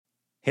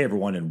Hey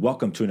everyone, and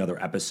welcome to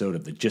another episode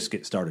of the Just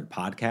Get Started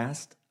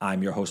podcast.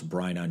 I'm your host,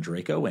 Brian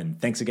Andreyko, and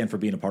thanks again for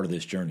being a part of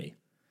this journey.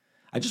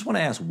 I just want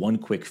to ask one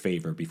quick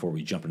favor before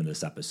we jump into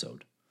this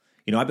episode.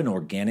 I've been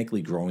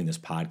organically growing this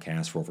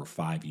podcast for over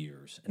 5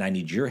 years, and I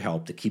need your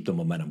help to keep the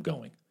momentum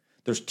going.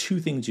 There's two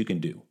things you can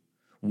do.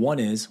 One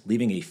is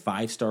leaving a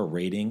 5-star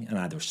rating on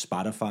either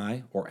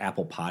Spotify or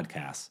Apple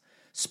Podcasts.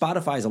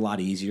 Spotify is a lot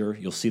easier.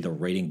 You'll see the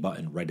rating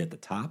button right at the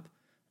top.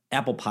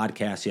 Apple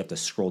Podcasts, you have to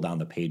scroll down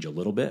the page a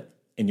little bit,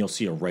 and you'll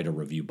see a write a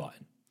review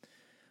button.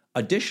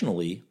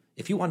 Additionally,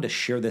 if you wanted to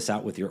share this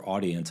out with your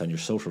audience on your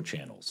social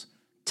channels,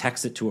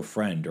 text it to a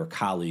friend or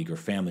colleague or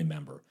family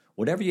member,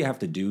 whatever you have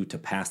to do to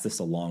pass this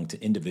along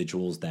to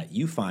individuals that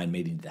you find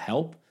may need the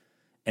help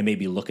and may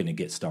be looking to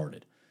get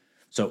started.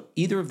 So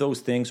either of those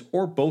things,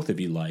 or both if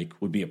you like,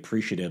 would be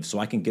appreciative so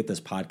I can get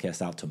this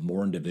podcast out to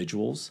more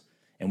individuals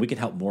and we can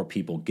help more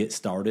people get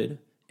started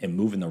and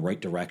move in the right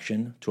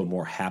direction to a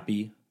more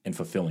happy and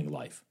fulfilling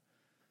life.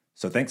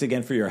 So thanks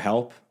again for your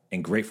help,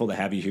 and grateful to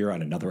have you here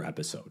on another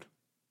episode.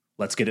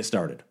 Let's get it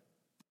started.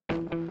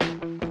 On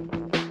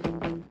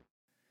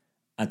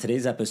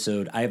today's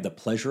episode, I have the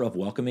pleasure of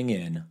welcoming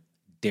in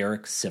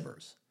Derek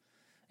Sivers.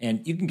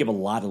 And you can give a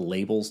lot of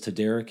labels to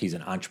Derek. He's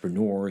an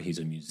entrepreneur, he's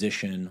a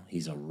musician,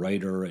 he's a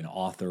writer, an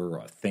author,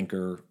 a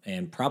thinker,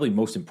 and probably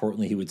most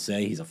importantly, he would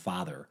say he's a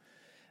father.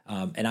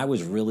 And I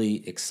was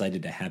really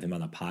excited to have him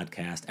on the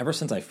podcast. Ever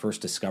since I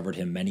first discovered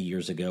him many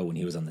years ago when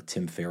he was on the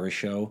Tim Ferriss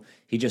show,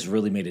 he just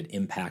really made an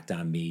impact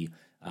on me.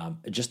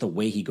 Just the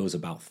way he goes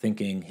about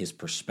thinking, his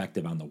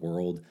perspective on the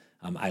world.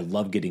 I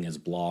love getting his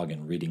blog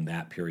and reading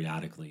that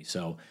periodically.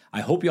 So I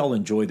hope you all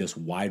enjoy this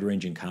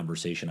wide-ranging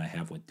conversation I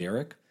have with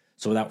Derek.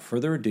 So without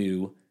further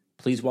ado,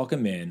 please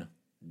welcome in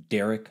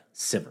Derek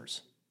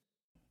Sivers.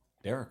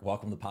 Derek,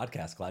 welcome to the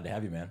podcast. Glad to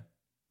have you, man.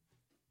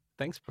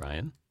 Thanks,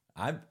 Brian.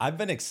 I've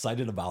been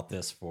excited about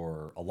this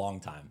for a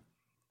long time.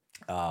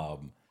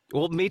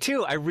 Well, me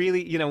too. I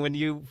really, when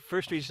you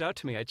first reached out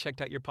to me, I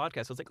checked out your podcast.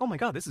 I was like, oh my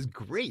God, this is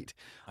great.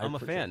 I'm a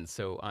fan.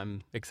 So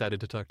I'm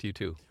excited to talk to you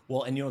too.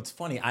 Well, and it's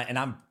funny.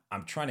 I'm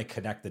trying to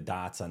connect the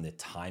dots on the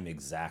time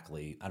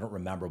exactly. I don't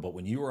remember, but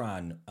when you were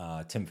on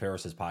Tim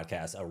Ferriss's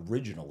podcast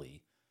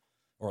originally,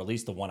 or at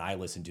least the one I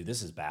listened to,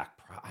 this is back,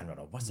 I don't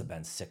know, what's it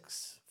been,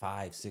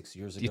 5-6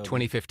 years ago?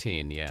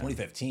 2015, yeah.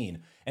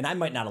 2015. And I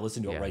might not have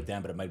listened to it right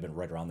then, but it might have been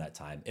right around that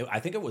time. I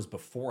think it was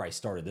before I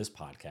started this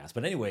podcast.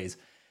 But anyways,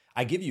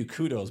 I give you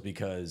kudos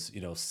because,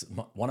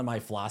 one of my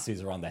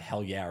philosophies are on the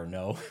hell yeah or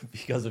no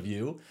because of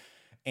you.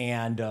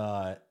 And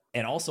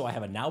also I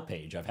have a now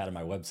page I've had on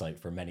my website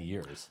for many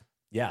years.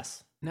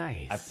 Yes.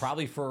 Nice. I've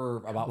probably for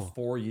about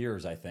 4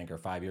 years, I think, or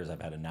 5 years,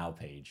 I've had a now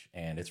page.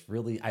 And it's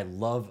really, I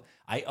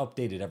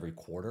update it every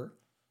quarter.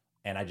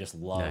 And I just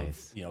love,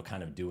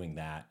 kind of doing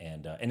that.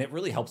 And it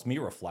really helps me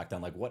reflect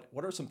on like, what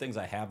are some things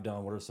I have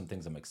done? What are some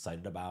things I'm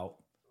excited about?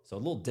 So a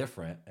little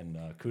different, and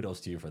kudos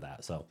to you for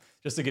that. So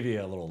just to give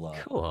you a little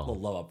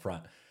love up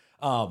front.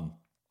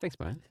 Thanks,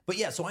 Brian. But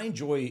yeah, so I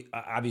enjoy,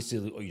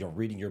 obviously,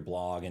 reading your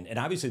blog. And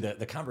obviously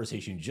the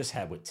conversation you just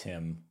had with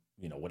Tim,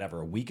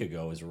 a week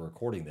ago as we're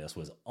recording this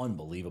was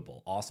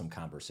unbelievable. Awesome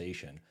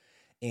conversation.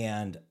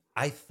 And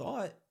I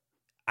thought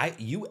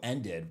you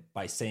ended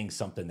by saying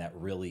something that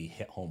really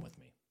hit home with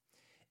me.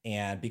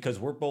 And because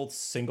we're both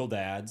single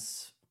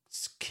dads,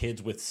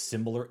 kids with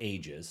similar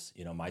ages,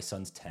 my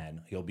son's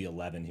 10, he'll be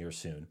 11 here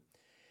soon.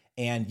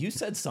 And you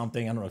said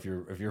something, I don't know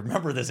if you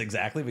remember this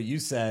exactly, but you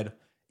said,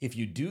 if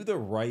you do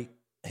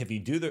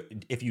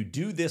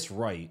this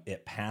right,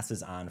 it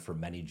passes on for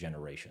many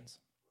generations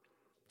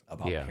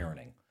about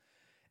parenting.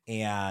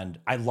 And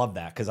I love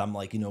that because I'm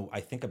like, I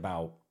think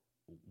about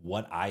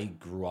what I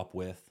grew up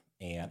with,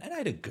 and I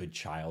had a good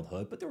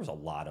childhood, but there was a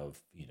lot of,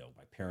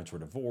 my parents were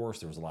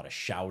divorced. There was a lot of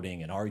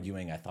shouting and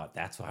arguing. I thought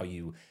that's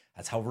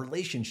how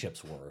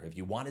relationships were. If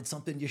you wanted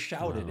something, you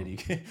shouted, and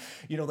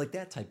like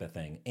that type of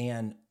thing.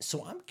 And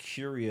so I'm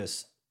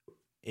curious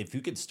if you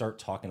could start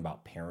talking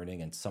about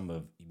parenting and some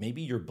of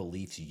maybe your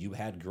beliefs you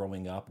had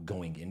growing up,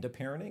 going into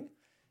parenting,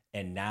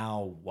 and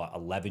now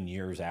 11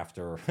 years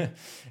after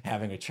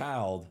having a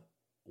child,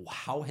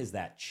 how has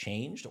that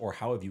changed, or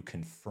how have you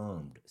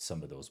confirmed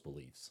some of those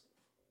beliefs?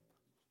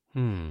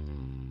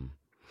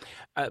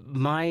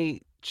 My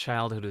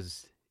childhood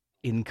was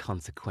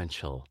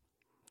inconsequential.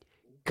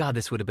 God,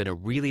 this would have been a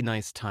really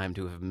nice time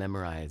to have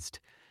memorized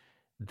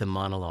the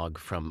monologue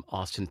from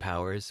Austin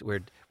Powers where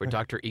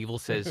Dr. Evil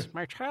says,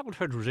 my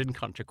childhood was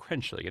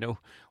inconsequential,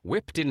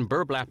 whipped in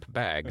burlap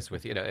bags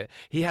with,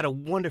 he had a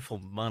wonderful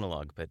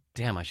monologue, but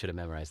damn, I should have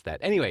memorized that.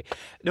 Anyway,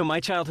 no, my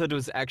childhood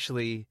was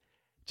actually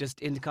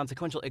just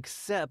inconsequential,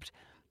 except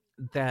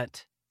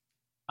that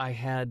I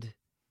had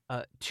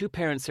two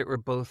parents that were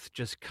both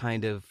just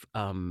kind of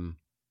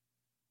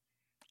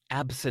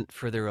absent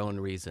for their own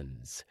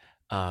reasons,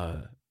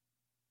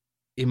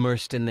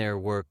 immersed in their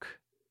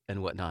work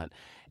and whatnot.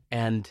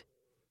 And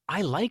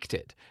I liked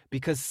it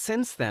because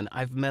since then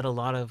I've met a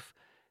lot of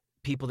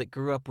people that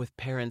grew up with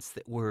parents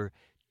that were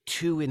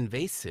too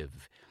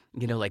invasive,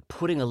 like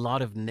putting a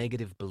lot of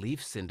negative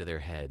beliefs into their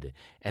head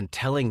and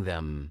telling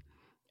them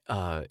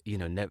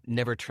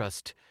never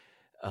trust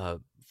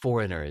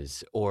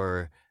foreigners,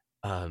 or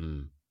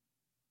um,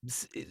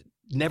 s-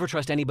 never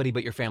trust anybody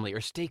but your family,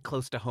 or stay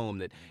close to home,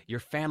 that your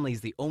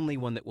family's the only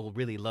one that will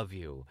really love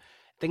you.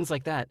 Things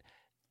like that,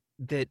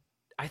 that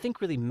I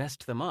think really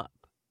messed them up.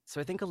 So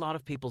I think a lot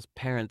of people's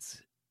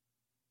parents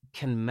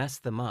can mess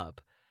them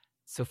up.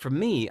 So for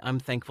me, I'm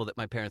thankful that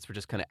my parents were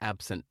just kind of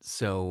absent.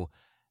 So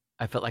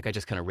I felt like I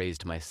just kind of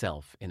raised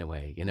myself in a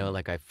way,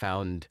 like I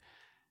found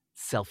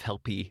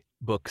self-helpy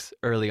books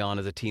early on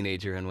as a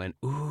teenager and went,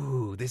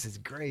 "Ooh, this is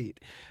great."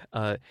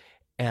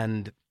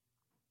 And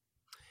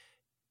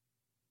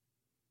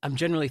I'm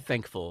generally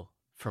thankful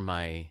for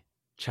my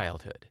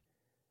childhood.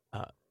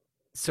 Uh,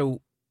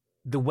 so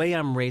the way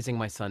I'm raising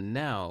my son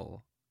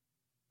now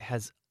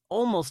has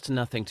almost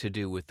nothing to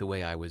do with the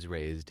way I was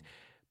raised,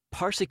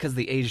 partially because of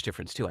the age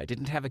difference too. I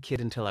didn't have a kid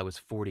until I was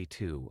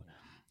 42,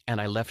 and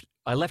I left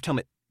home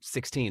at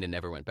 16 and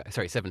never went back.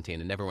 Sorry, 17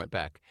 and never went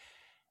back.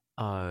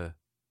 Uh,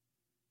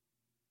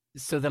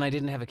 so then I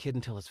didn't have a kid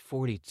until I was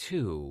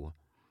 42.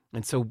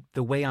 And so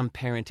the way I'm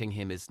parenting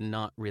him is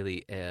not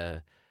really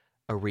a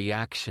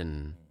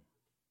reaction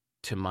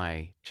to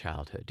my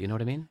childhood. Do you know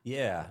what I mean?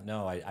 Yeah,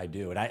 no, I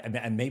do.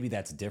 And maybe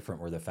that's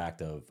different where the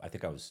fact of, I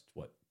think I was,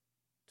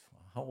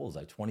 how old was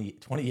I?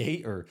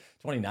 28 or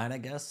 29, I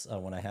guess,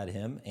 when I had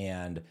him.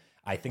 And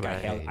I think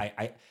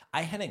Right.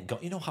 I hadn't go,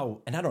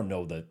 how, and I don't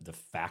know the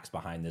facts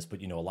behind this,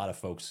 but a lot of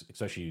folks,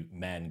 especially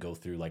men, go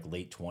through like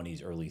late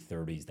 20s, early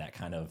 30s, that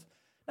kind of,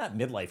 not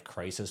midlife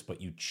crisis,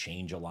 but you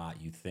change a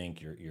lot. You think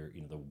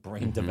the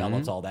brain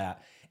develops, Mm-hmm. all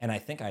that. And I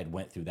think I had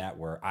went through that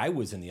where I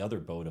was in the other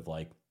boat of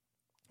like,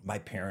 my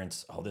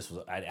parents,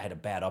 I had a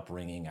bad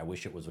upbringing. I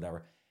wish it was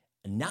whatever.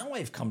 And now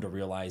I've come to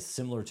realize,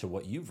 similar to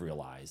what you've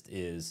realized,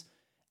 is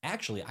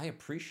actually I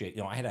appreciate,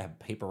 I had a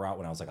paper route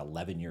when I was like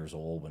 11 years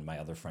old when my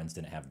other friends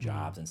didn't have Mm.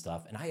 jobs and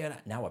stuff. And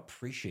now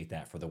appreciate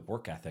that for the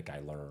work ethic I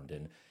learned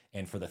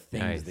and for the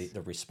things, Nice.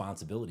 the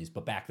responsibilities.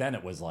 But back then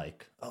it was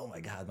like, oh my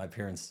God, my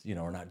parents,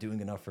 are not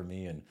doing enough for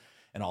me and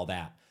all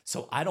that.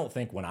 So I don't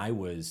think when I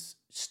was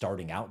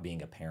starting out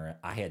being a parent,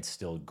 I had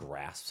still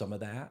grasped some of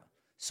that.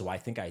 So I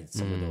think I had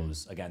some of Mm.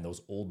 those, again,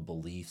 those old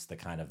beliefs, the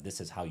kind of this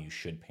is how you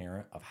should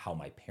parent, of how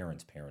my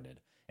parents parented.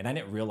 And I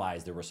didn't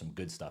realize there was some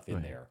good stuff in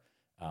Right. there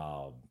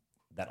um,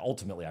 that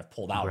ultimately I've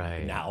pulled out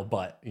Right. now.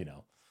 But,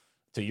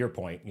 to your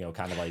point,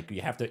 kind of like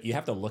you have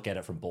to look at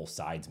it from both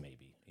sides,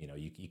 maybe.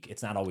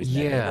 It's not always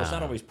negative, but it's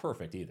not Yeah. always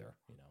perfect either.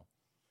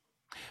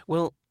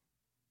 Well,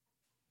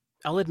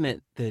 I'll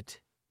admit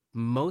that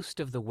most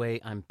of the way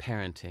I'm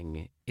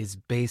parenting is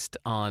based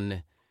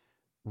on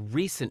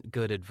recent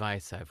good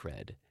advice I've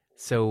read.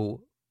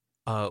 So,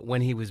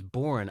 when he was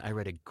born, I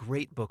read a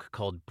great book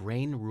called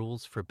Brain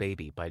Rules for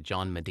Baby by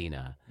John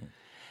Medina.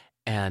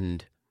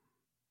 And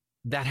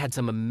that had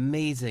some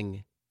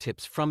amazing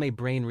tips from a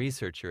brain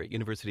researcher at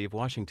University of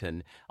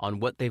Washington on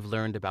what they've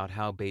learned about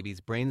how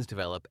babies' brains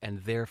develop, and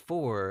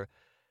therefore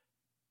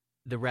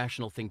the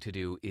rational thing to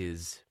do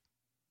is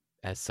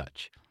as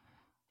such.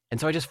 And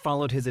so I just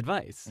followed his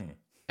advice. Mm.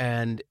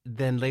 And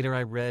then later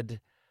I read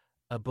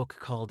a book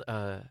called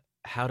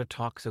How to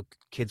Talk So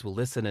Kids Will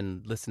Listen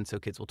and Listen So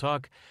Kids Will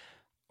Talk.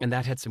 And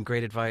that had some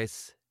great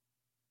advice.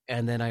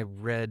 And then I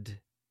read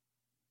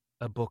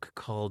a book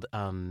called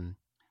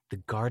The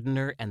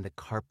Gardener and the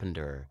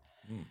Carpenter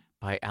Mm.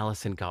 by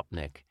Alison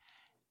Gopnik.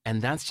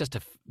 And that's just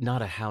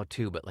not a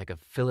how-to, but like a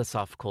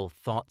philosophical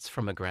thoughts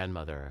from a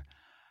grandmother.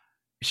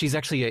 She's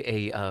actually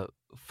a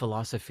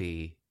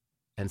philosophy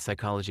and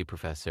psychology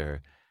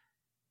professor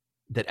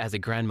that, as a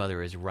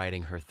grandmother, is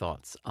writing her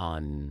thoughts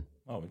on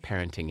Oh,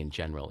 interesting. parenting in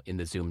general in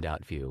the zoomed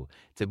out view.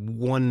 It's a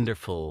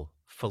wonderful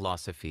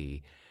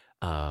philosophy.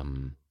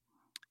 Um,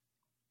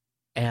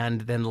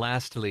 and then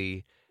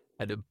lastly,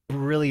 I had a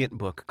brilliant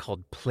book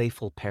called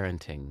Playful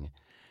Parenting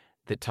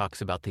that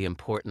talks about the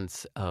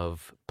importance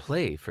of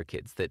play for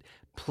kids, that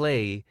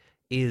play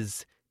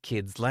is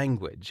kids'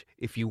 language.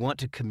 If you want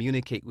to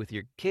communicate with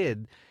your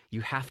kid,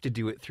 you have to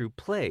do it through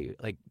play.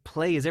 Like,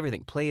 play is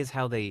everything. Play is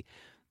how they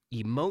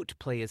emote,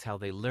 play is how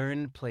they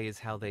learn, play is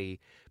how they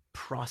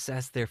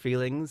process their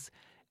feelings.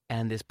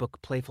 And this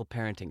book, Playful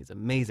Parenting, is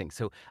amazing.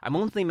 So I'm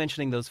only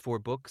mentioning those four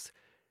books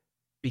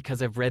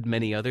because I've read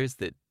many others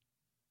that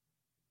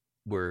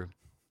were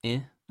eh.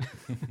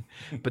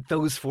 But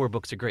those four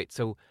books are great.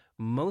 So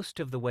most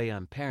of the way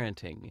I'm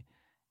parenting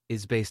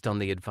is based on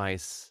the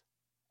advice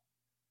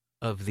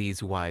of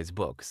these wise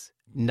books,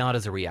 not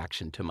as a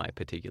reaction to my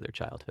particular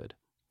childhood.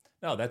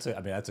 No, that's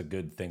a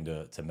good thing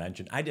to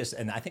mention.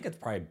 And I think it's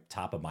probably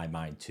top of my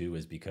mind too,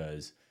 is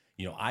because,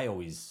 I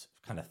always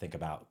kind of think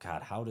about,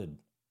 God, how did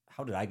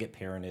I get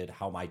parented?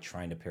 How am I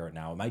trying to parent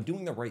now? Am I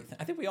doing the right thing?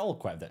 I think we all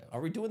quite that.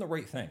 Are we doing the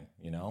right thing?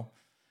 I don't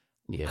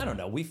Yeah.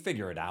 know. We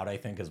figure it out, I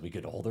think, as we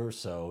get older.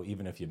 So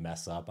even if you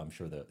mess up, I'm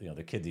sure that,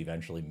 the kids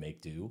eventually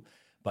make do.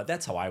 But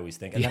that's how I always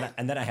think. And Yeah.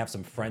 then I have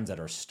some friends that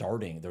are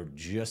starting, they're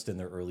just in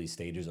their early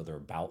stages or they're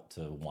about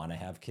to want to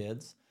have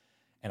kids.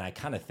 And I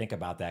kind of think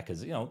about that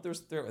because,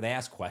 they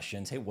ask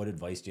questions. Hey, what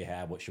advice do you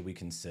have? What should we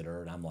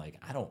consider? And I'm like,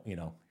 I don't,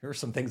 here are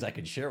some things I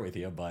could share with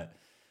you, but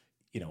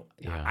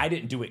Yeah. I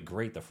didn't do it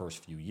great the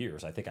first few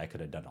years. I think I could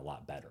have done a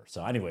lot better.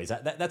 So anyways,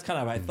 that's kind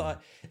of, I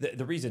thought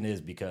the reason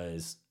is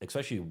because,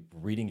 especially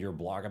reading your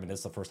blog, I mean, this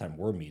is the first time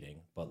we're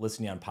meeting, but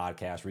listening on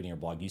podcasts, reading your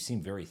blog, you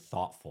seem very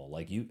thoughtful.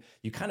 Like you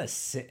kind of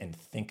sit and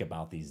think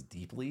about these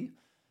deeply.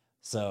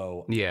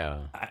 So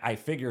Yeah. I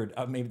figured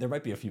maybe there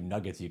might be a few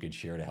nuggets you could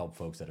share to help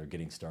folks that are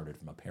getting started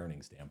from a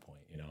parenting standpoint.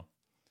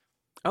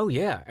 Oh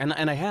yeah, and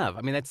I have.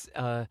 I mean, that's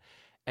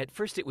at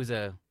first it was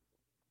a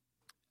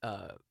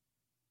uh,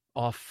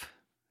 off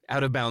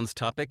out of bounds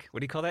topic.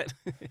 What do you call that?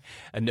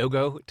 A no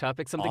go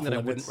topic, something Off that I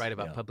wouldn't limits. write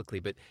about Yeah. publicly.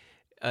 But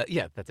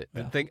yeah, that's it.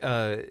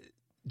 Yeah.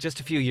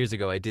 Just a few years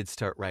ago, I did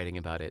start writing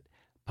about it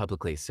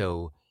publicly.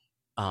 So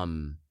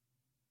um,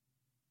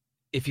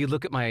 if you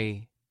look at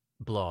my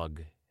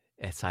blog,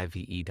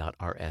 sive.rs/blog,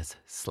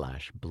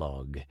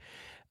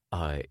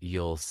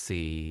 you'll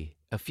see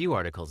a few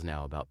articles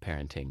now about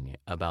parenting,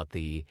 about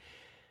the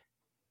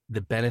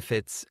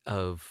benefits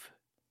of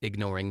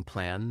ignoring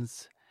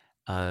plans,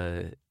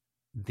 uh,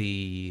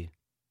 the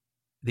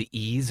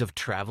ease of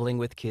traveling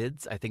with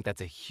kids. I think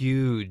that's a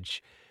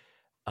huge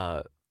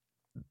uh,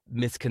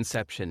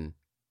 misconception,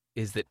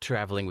 is that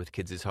traveling with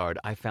kids is hard.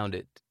 I found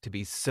it to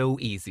be so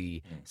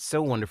easy,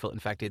 so wonderful. In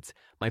fact, it's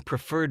my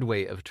preferred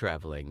way of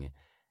traveling.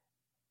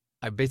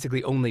 I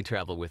basically only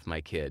travel with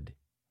my kid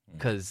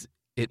because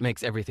it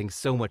makes everything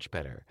so much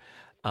better.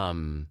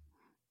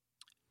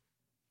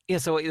 Yeah,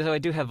 so I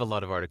do have a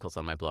lot of articles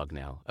on my blog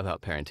now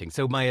about parenting.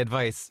 So my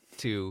advice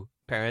to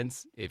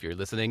parents, if you're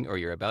listening or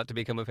you're about to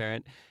become a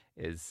parent,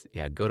 is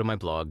go to my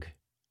blog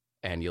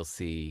and you'll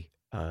see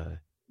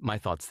my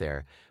thoughts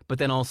there. But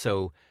then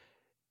also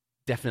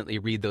definitely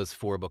read those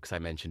 4 books I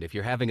mentioned. If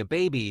you're having a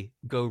baby,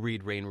 go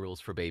read Rain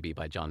Rules for Baby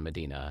by John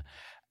Medina.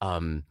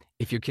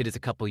 If your kid is a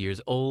couple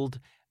years old,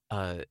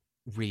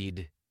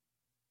 read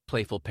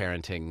Playful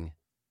Parenting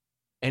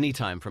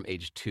anytime from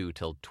age 2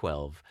 till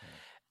 12.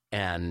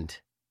 And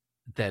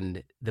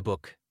then the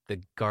book,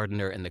 The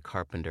Gardener and the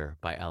Carpenter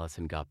by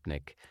Alison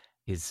Gopnik,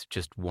 is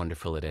just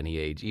wonderful at any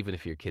age, even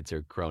if your kids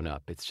are grown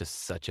up. It's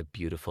just such a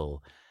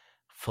beautiful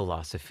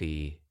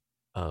philosophy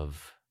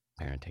of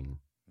parenting.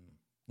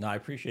 No, I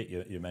appreciate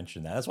you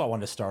mentioned that. That's why I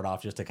wanted to start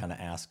off, just to kind of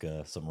ask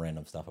some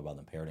random stuff about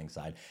the parenting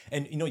side.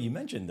 And, you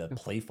mentioned the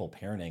playful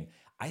parenting.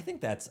 I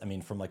think that's,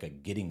 from like a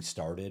getting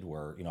started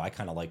where, I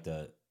kind of like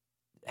to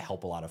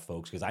help a lot of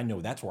folks, because I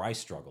know that's where I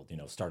struggled,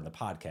 starting the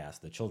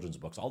podcast, the children's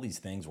books, all these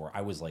things where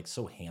I was like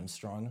so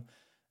hamstrung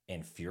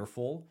and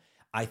fearful.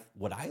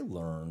 What I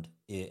learned,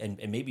 and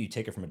maybe you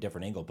take it from a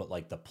different angle, but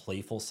like the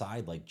playful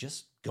side, like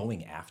just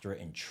going after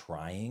it and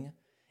trying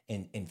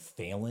and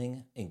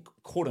failing and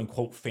quote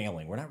unquote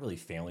failing. We're not really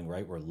failing,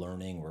 right? We're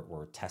learning,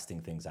 we're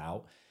testing things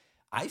out.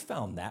 I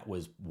found that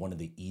was one of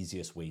the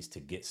easiest ways to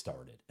get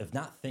started. Of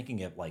not thinking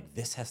it like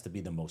this has to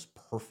be the most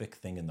perfect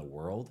thing in the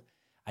world.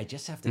 I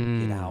just have to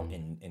get out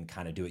and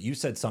kind of do it. You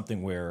said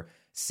something where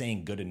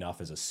saying good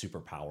enough is a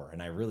superpower.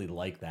 And I really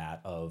like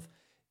that, of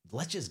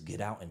let's just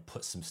get out and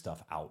put some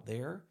stuff out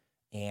there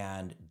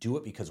and do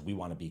it because we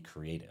want to be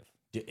creative.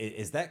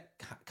 Is that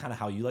kind of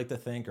how you like to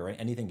think, or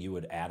anything you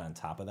would add on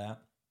top of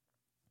that?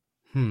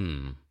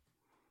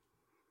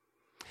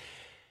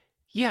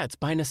 Yeah, it's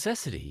by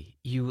necessity.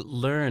 You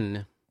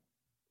learn,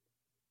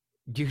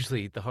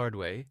 usually the hard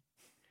way,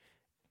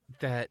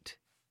 that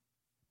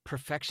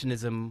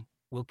perfectionism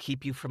will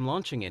keep you from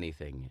launching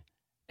anything.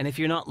 And if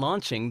you're not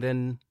launching,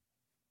 then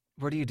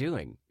what are you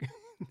doing?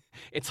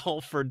 It's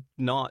all for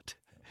naught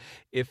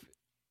if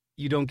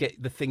you don't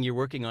get the thing you're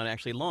working on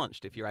actually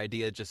launched. If your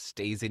idea just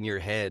stays in your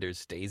head, or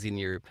stays in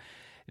your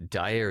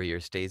diary, or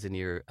stays in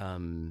your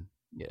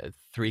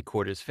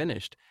 3/4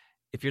 finished.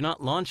 If you're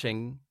not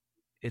launching,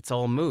 it's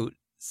all moot.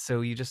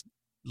 So you just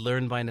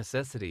learn by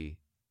necessity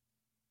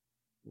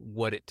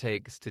what it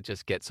takes to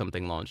just get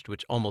something launched,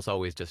 which almost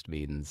always just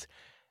means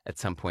at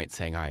some point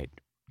saying, all right,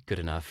 good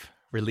enough,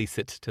 release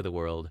it to the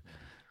world.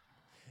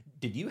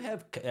 Did you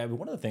have,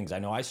 one of the things I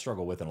know I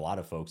struggle with, and a lot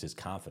of folks, is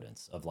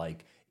confidence of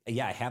like,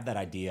 yeah, I have that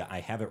idea.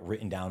 I have it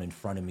written down in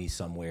front of me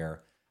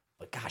somewhere,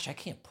 but gosh, I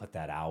can't put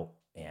that out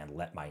and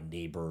let my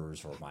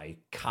neighbors or my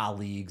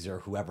colleagues or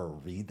whoever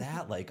read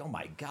that. Like, oh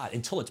my God,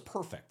 until it's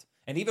perfect.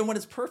 And even when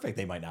it's perfect,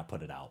 they might not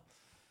put it out.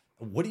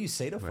 What do you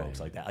say to folks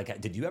like that?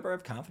 Like, did you ever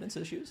have confidence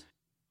issues?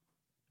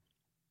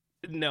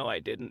 No, I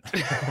didn't.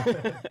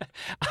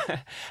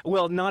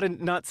 Well,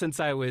 not since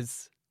I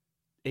was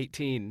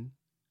 18.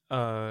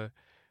 Sorry,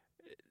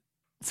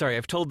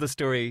 I've told the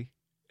story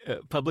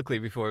publicly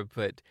before,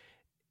 but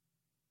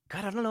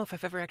God, I don't know if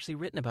I've ever actually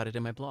written about it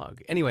in my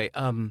blog. Anyway,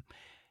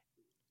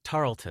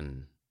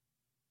 Tarleton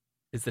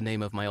is the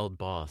name of my old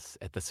boss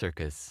at the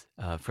circus.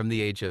 From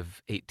the age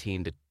of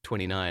 18 to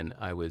 29,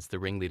 I was the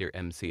ringleader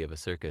MC of a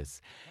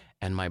circus.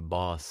 And my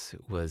boss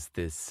was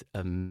this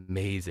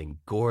amazing,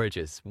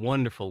 gorgeous,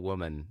 wonderful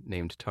woman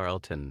named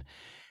Tarleton.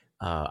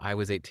 I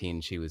was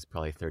 18, she was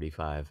probably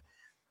 35.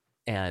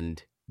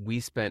 And we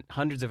spent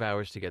hundreds of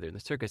hours together in the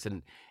circus.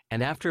 And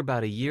after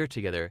about a year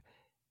together,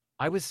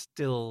 I was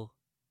still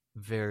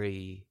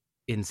very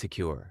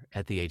insecure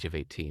at the age of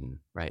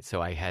 18, right?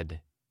 So I had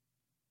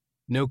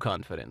no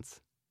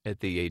confidence at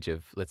the age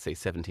of, let's say,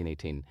 17,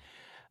 18.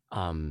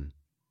 Um,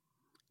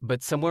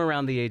 but somewhere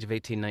around the age of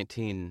 18,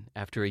 19,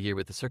 after a year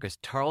with the circus,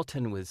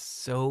 Tarleton was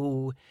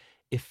so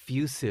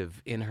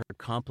effusive in her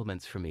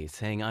compliments for me,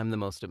 saying I'm the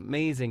most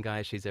amazing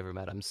guy she's ever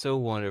met. I'm so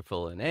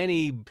wonderful. And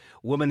any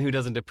woman who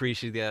doesn't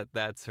appreciate that,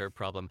 that's her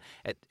problem.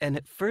 And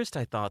at first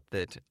I thought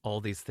that all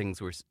these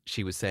things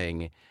she was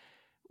saying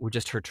were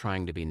just her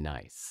trying to be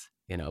nice,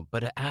 you know.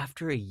 But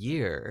after a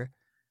year,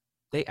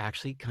 they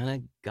actually kind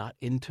of got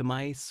into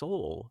my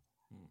soul.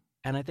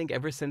 And I think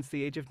ever since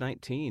the age of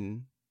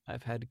 19,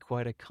 I've had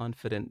quite a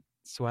confident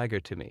swagger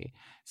to me.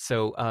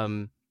 So,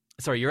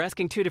 sorry, you're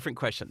asking two different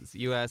questions.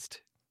 You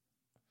asked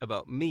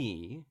about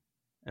me,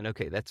 and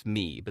okay, that's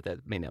me, but that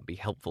may not be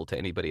helpful to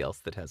anybody else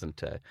that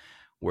hasn't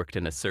worked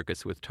in a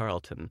circus with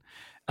Tarleton.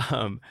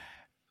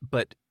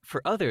 But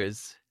for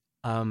others,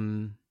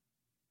 I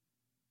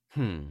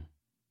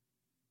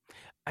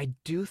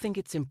do think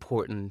it's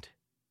important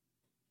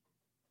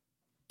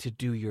to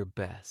do your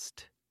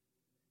best,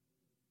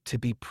 to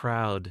be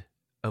proud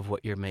of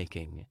what you're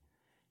making,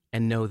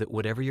 and know that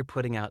whatever you're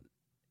putting out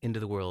into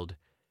the world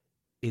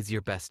is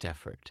your best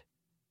effort.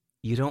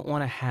 You don't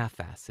want to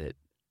half-ass it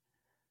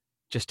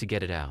just to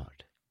get it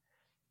out.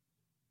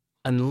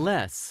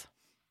 Unless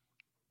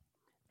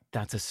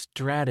that's a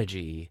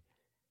strategy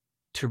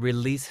to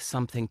release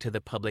something to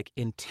the public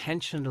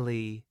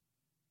intentionally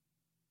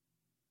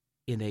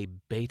in a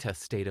beta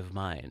state of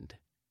mind.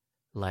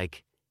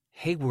 Like,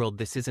 hey world,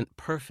 this isn't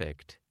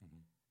perfect,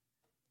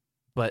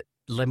 but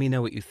let me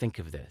know what you think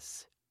of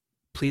this.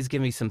 Please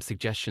give me some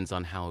suggestions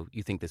on how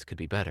you think this could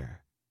be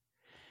better.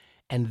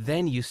 And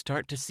then you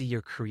start to see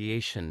your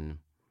creation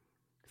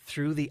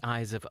through the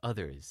eyes of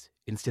others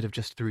instead of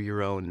just through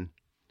your own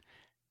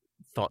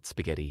thought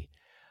spaghetti.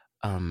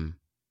 And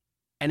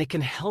it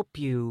can help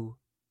you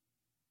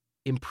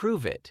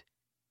improve it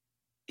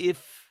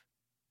if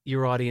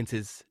your audience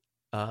is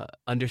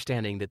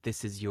understanding that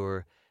this is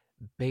your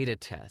beta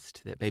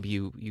test, that maybe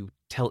you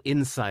tell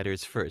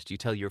insiders first, you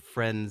tell your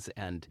friends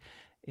and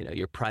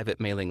your private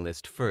mailing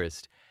list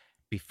first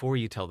before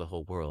you tell the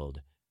whole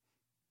world,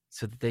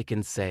 so that they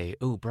can say,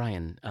 oh,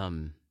 Brian,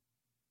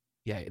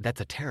 yeah,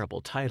 that's a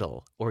terrible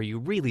title, or you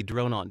really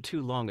drone on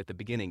too long at the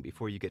beginning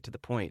before you get to the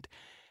point.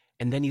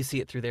 And then you see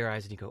it through their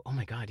eyes and you go, oh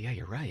my God, yeah,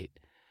 you're right.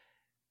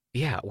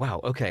 Yeah,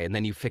 wow, okay. And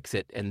then you fix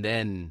it. And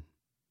then,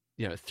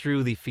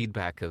 through the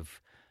feedback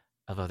of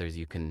others,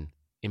 you can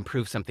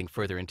improve something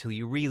further until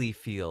you really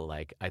feel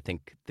like, I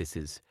think this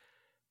is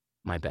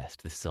my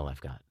best. This is all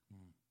I've got.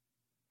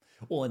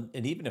 Well,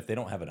 and even if they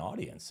don't have an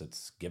audience,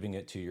 it's giving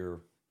it to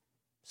your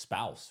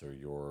spouse or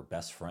your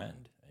best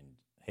friend. And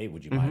hey,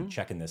 would you mind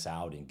checking this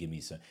out and give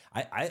me some?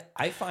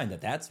 I find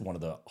that that's one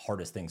of the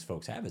hardest things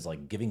folks have, is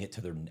like giving it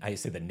to their, I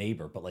say the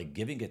neighbor, but like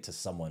giving it to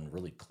someone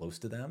really close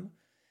to them.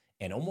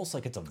 And almost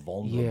like it's a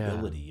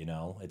vulnerability,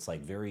 it's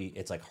like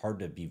it's like hard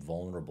to be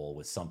vulnerable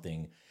with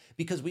something,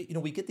 because we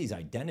get these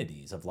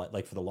identities of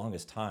like for the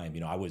longest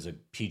time, I was a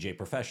PJ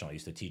professional. I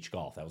used to teach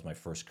golf. That was my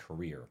first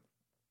career.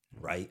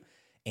 Right.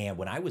 And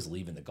when I was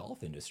leaving the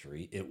golf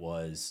industry,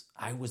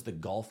 I was the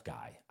golf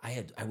guy.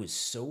 I was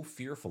so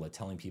fearful of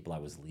telling people I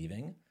was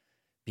leaving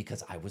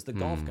because I was the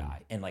golf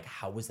guy. And like,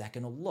 how was that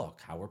going to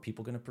look? How are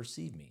people going to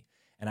perceive me?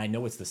 And I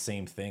know it's the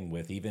same thing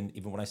with even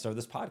when I started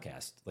this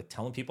podcast, like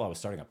telling people I was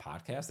starting a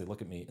podcast, they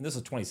look at me, and this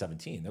is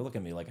 2017. They're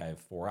looking at me like I have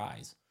 4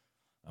 eyes.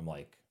 I'm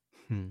like,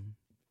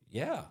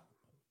 yeah,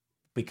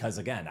 because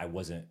again, I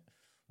wasn't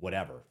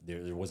whatever.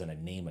 There wasn't a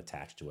name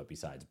attached to it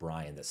besides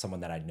Brian, that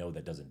someone that I know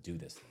that doesn't do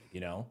this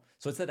thing,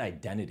 So it's that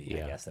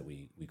identity, I guess, that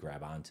we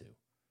grab onto.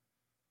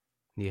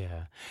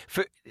 Yeah.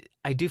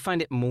 I do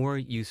find it more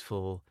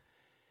useful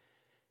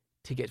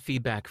to get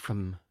feedback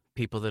from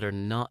people that are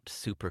not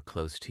super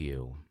close to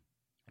you.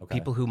 Okay.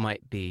 People who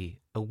might be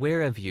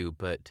aware of you,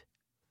 but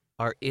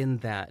are in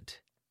that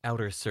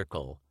outer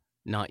circle,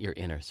 not your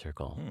inner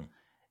circle.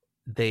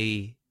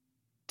 They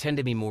tend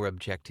to be more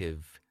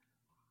objective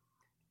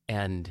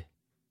and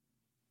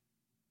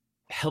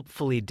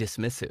helpfully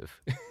dismissive.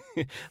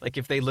 Like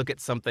if they look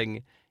at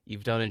something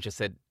you've done and just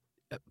said,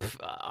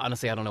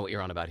 honestly, I don't know what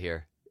you're on about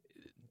here.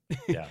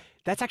 Yeah.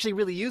 That's actually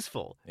really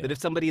useful. Yeah. That if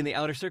somebody in the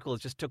outer circle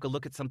just took a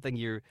look at something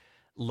you're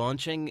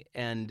launching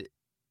and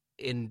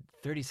in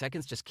 30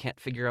 seconds just can't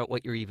figure out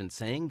what you're even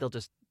saying, they'll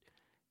just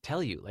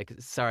tell you, like,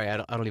 sorry, I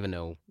don't even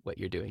know what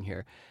you're doing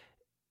here.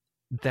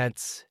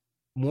 That's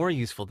more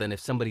useful than if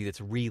somebody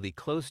that's really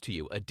close to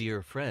you, a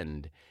dear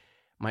friend,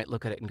 might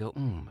look at it and go,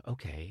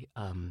 okay,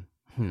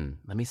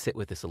 let me sit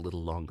with this a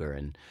little longer.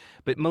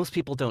 But most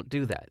people don't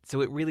do that.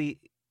 So it really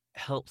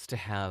helps to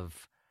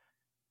have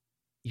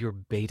your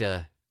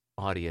beta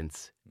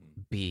audience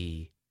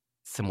be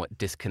somewhat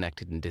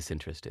disconnected and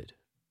disinterested.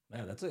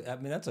 Yeah,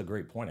 that's a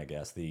great point, I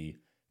guess.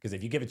 Because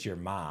if you give it to your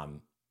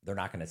mom, they're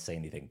not going to say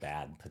anything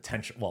bad.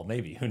 Well,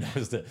 maybe, who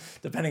knows,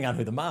 depending on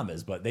who the mom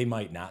is, but they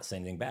might not say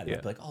anything bad.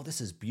 They'll be like, oh, this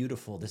is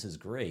beautiful, this is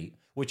great.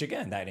 Which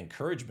again, that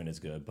encouragement is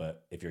good,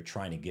 but if you're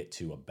trying to get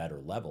to a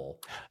better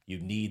level, you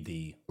need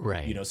the,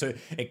 right. So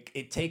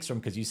it takes from,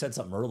 because you said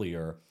something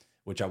earlier,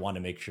 which I want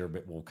to make sure,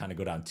 but we'll kind of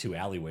go down two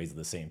alleyways at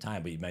the same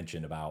time. But you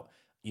mentioned about,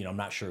 I'm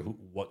not sure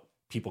what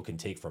people can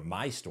take from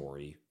my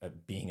story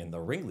of being in the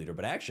ringleader,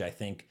 but actually I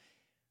think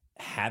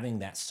having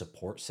that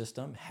support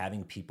system,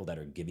 having people that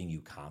are giving you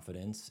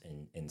confidence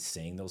and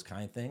saying those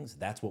kind of things,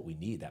 that's what we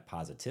need, that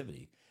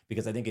positivity.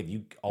 Because I think if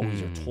you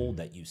always are told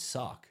that you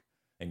suck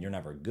and you're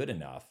never good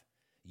enough,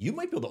 you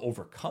might be able to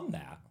overcome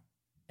that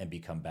and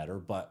become better,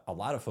 but a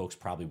lot of folks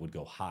probably would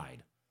go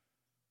hide.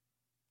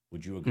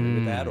 Would you agree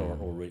with that, or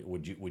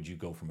would you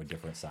go from a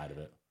different side of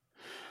it?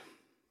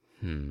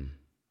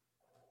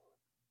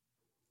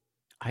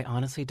 I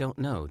honestly don't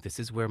know. This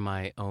is where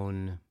my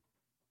own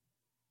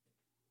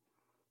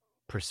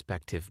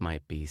perspective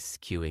might be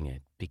skewing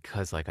it,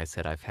 because like I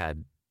said, I've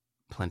had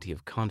plenty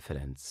of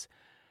confidence.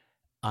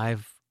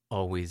 I've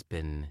always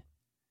been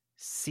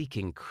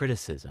seeking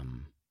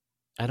criticism.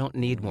 I don't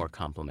need more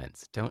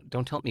compliments.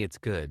 Don't tell me it's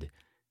good.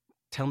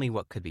 Tell me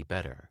what could be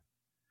better.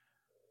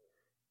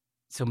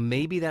 So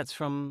maybe that's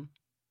from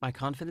my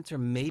confidence, or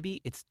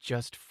maybe it's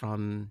just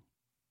from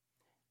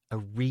a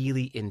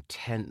really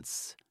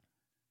intense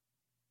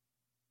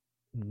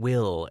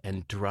will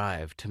and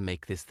drive to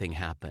make this thing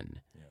happen.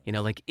 Yeah.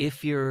 Like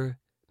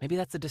maybe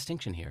that's the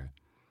distinction here.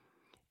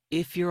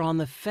 If you're on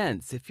the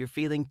fence, if you're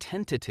feeling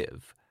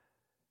tentative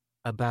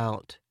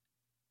about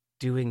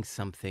doing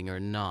something or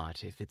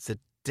not, if it's a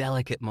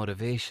delicate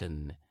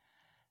motivation,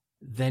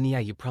 then yeah,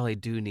 you probably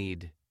do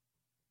need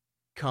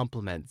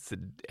compliments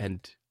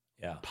and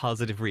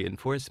positive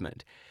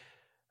reinforcement.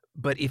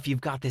 But if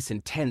you've got this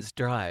intense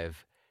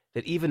drive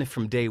that even if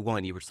from day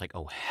one you were just like,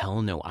 oh,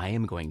 hell no, I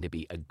am going to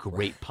be a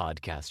great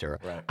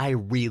podcaster. Right. I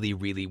really,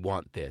 really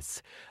want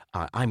this.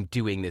 I'm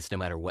doing this no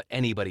matter what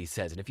anybody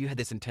says. And if you had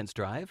this intense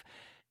drive,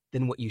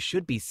 then what you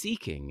should be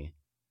seeking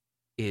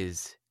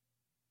is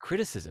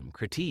criticism,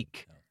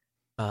 critique,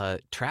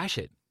 trash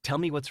it. Tell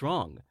me what's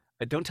wrong.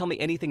 Don't tell me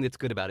anything that's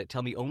good about it.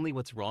 Tell me only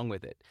what's wrong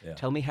with it. Yeah.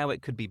 Tell me how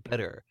it could be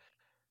better,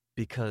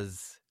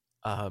 because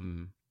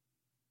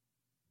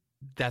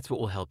that's what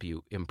will help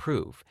you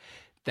improve.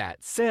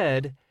 That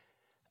said,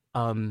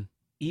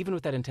 even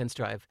with that intense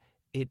drive,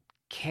 it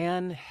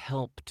can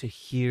help to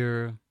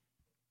hear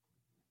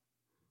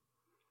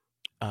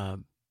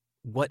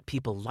what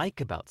people like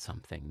about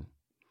something.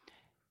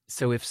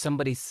 So if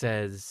somebody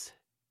says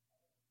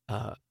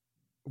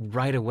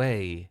right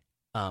away,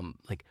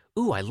 like,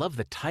 ooh, I love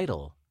the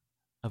title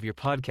of your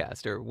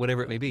podcast, or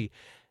whatever it may be,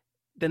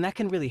 then that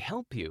can really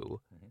help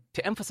you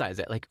to emphasize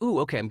that. Like, ooh,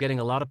 okay, I'm getting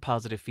a lot of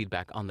positive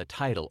feedback on the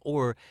title.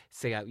 Or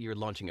say you're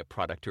launching a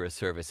product or a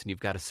service and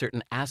you've got a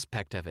certain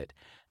aspect of it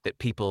that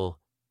people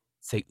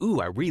say, ooh,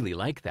 I really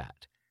like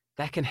that.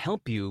 That can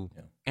help you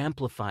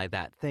amplify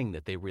that thing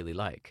that they really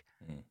like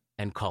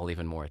and call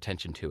even more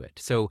attention to it.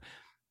 So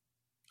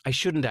I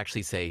shouldn't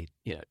actually say,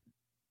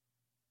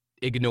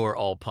 ignore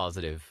all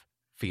positive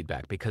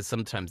feedback, because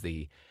sometimes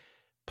the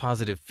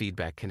positive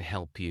feedback can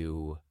help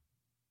you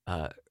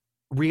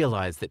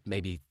realize that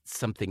maybe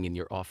something in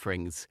your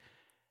offerings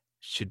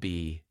should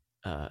be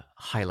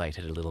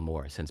highlighted a little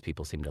more, since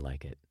people seem to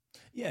like it.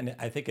 Yeah, and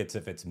I think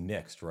if it's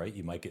mixed, right?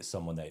 You might get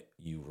someone that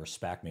you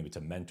respect, maybe it's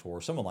a mentor,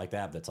 someone like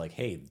that, that's like,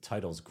 hey, the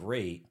title's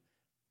great.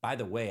 By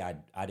the way,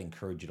 I'd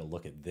encourage you to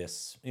look at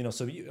this.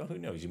 So who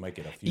knows? You might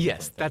get a few.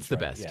 Yes, that's the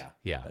best.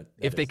 Yeah. That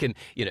if they can,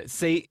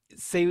 say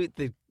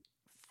the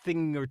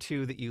thing or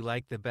two that you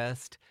like the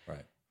best,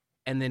 right,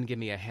 and then give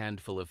me a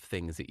handful of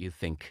things that you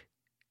think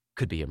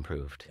could be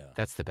improved. Yeah.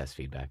 That's the best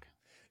feedback.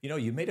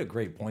 You made a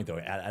great point, though.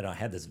 I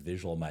had this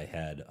visual in my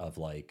head of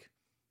like,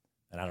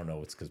 and I don't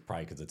know, it's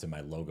probably because it's in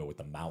my logo with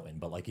the mountain,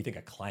 but like you think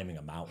of climbing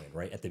a mountain,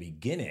 right? At the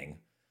beginning,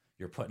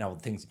 you're putting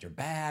out things in your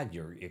bag,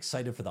 you're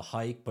excited for the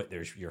hike, but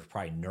you're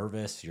probably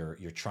nervous, you're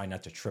trying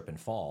not to trip and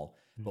fall.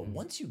 But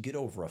once you get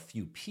over a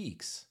few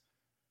peaks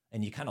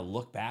and you kind of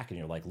look back and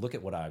you're like, look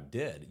at what I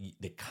did,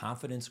 the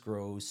confidence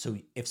grows. So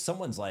if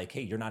someone's like,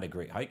 hey, you're not a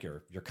great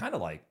hiker, you're kind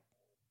of like,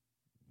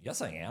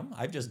 yes, I am.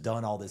 I've just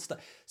done all this stuff.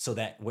 So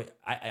that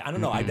I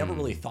don't know. I never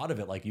really thought of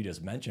it like you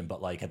just mentioned,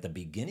 but like at the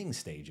beginning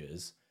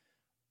stages,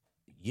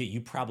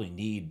 you probably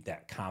need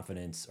that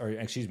confidence, or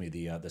excuse me,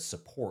 the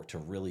support to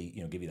really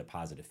give you the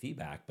positive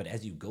feedback. But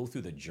as you go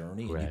through the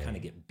journey and you kind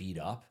of get beat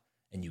up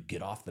and you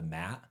get off the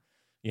mat,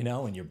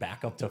 and you're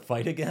back up to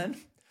fight again.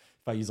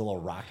 If I use a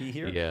little Rocky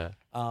here,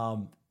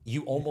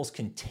 you almost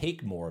can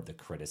take more of the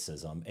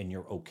criticism and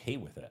you're okay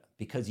with it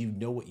because you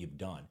know what you've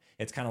done.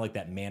 It's kind of like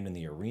that man in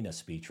the arena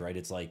speech, right?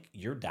 It's like,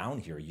 you're down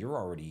here,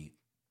 you're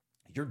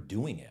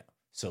doing it.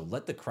 So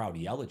let the crowd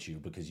yell at you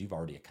because you've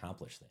already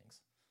accomplished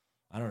things.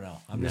 I don't know.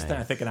 I'm just kind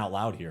of thinking out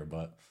loud here,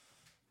 but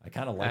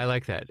I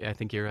like that. I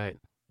think you're right.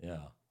 Yeah,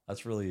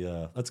 that's really,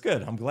 that's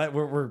good. I'm glad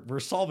we're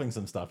solving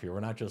some stuff here. We're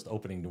not just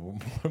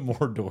opening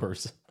more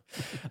doors.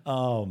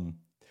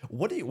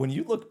 When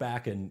you look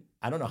back, and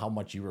I don't know how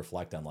much you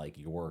reflect on like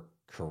your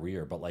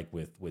career, but like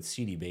with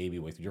CD Baby,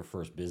 with your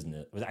first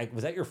business,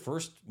 was that your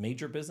first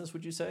major business,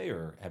 would you say?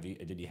 Or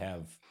did you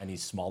have any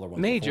smaller ones?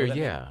 Major,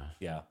 yeah.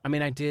 Yeah. I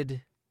mean, I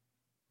did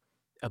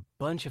a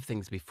bunch of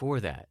things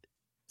before that.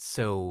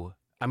 So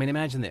I mean,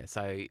 imagine this.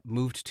 I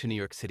moved to New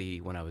York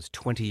City when I was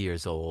 20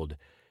 years old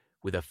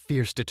with a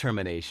fierce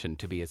determination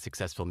to be a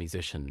successful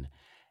musician.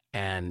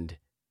 And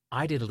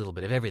I did a little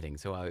bit of everything.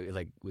 So I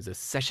like was a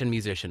session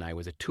musician. I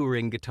was a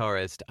touring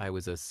guitarist. I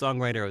was a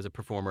songwriter. I was a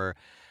performer.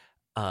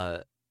 Uh,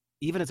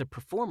 Even as a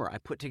performer, I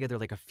put together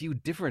like a few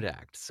different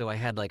acts. So I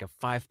had like a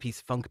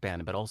 5-piece funk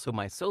band, but also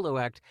my solo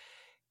act.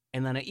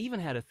 And then I even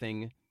had a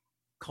thing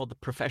called the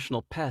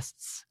Professional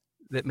Pests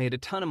that made a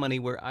ton of money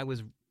where I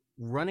was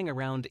running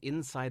around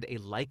inside a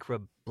Lycra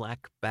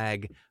black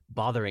bag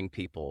bothering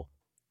people.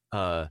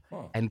 Uh,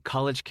 Huh. and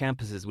college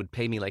campuses would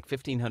pay me like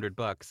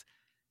 $1,500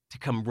 to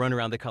come run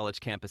around the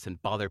college campus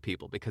and bother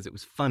people because it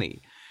was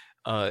funny.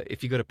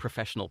 If you go to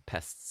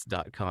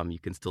professionalpests.com, you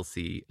can still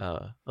see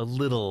a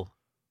little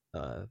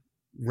uh,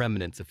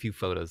 remnants, a few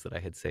photos that I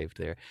had saved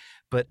there.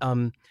 But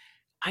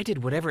I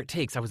did whatever it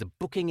takes. I was a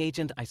booking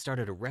agent. I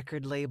started a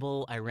record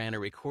label. I ran a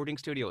recording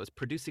studio. I was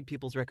producing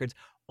people's records.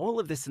 All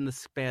of this in the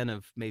span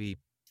of maybe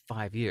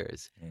 5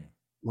 years Mm.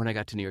 when I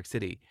got to New York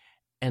City.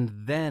 And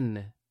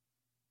then,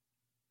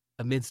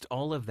 amidst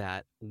all of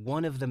that,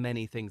 one of the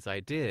many things I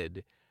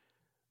did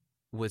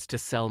was to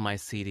sell my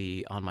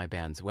CD on my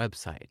band's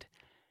website.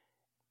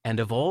 And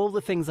of all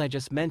the things I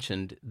just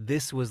mentioned,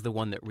 this was the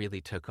one that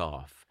really took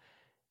off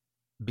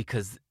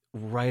because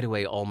right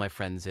away, all my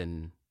friends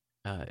in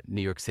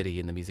New York City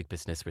in the music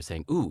business were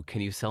saying, "Ooh,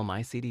 can you sell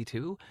my CD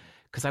too?"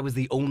 Because I was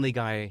the only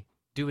guy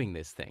doing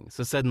this thing.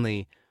 So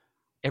suddenly,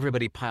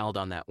 everybody piled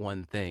on that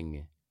one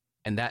thing,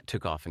 and that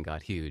took off and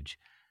got huge.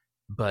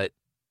 But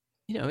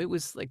it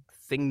was like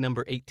thing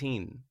number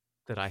 18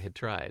 that I had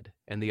tried,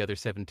 and the other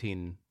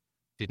 17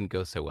 didn't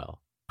go so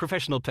well.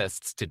 Professional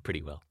Pests did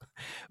pretty well,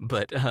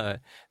 but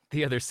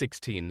the other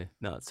 16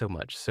 not so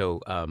much. So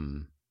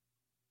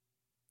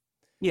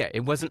yeah,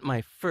 it wasn't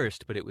my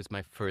first, but it was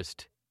my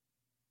first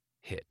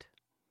hit.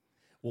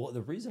 Well,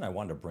 the reason I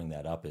wanted to bring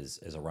that up is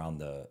around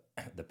the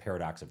the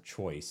paradox of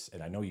choice,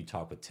 and I know you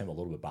talked with Tim a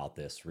little bit about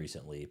this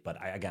recently, but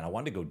again, I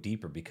wanted to go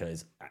deeper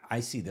because I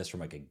see this from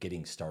like a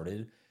getting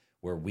started,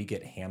 where we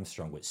get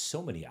hamstrung with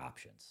so many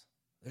options.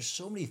 There's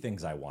so many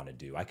things I want to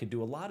do. I could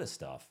do a lot of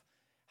stuff.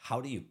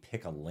 How do you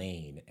pick a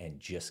lane and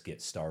just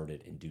get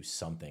started and do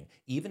something,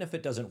 even if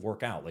it doesn't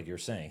work out? Like you're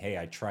saying, hey,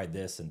 I tried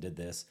this and did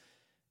this.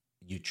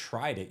 You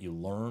tried it, you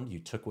learned, you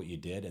took what you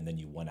did, and then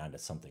you went on to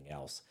something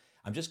else.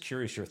 I'm just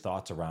curious your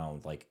thoughts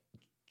around like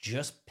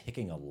just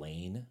picking a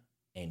lane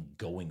and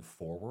going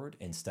forward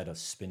instead of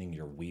spinning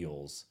your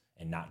wheels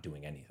and not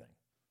doing anything.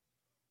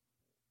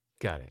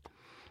 Got it.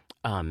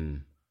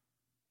 Um,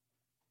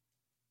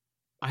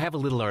 I have a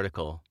little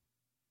article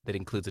that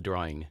includes a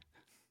drawing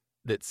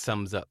that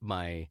sums up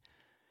my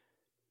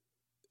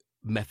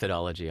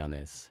methodology on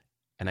this,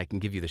 and I can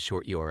give you the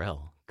short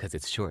URL because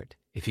it's short.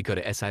 If you go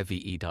to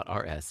sive.rs/HSU,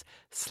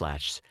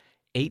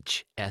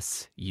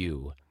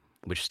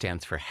 which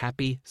stands for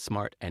happy,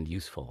 smart, and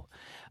useful,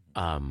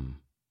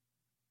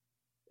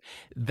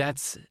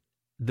 that's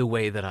the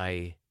way that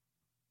I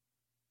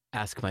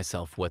ask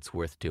myself what's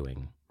worth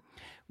doing,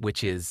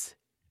 which is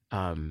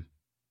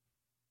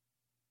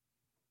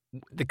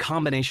the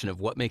combination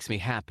of what makes me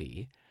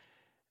happy,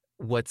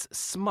 what's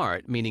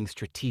smart, meaning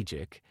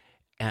strategic,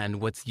 and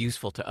what's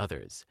useful to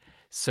others.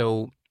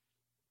 So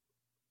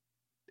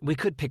we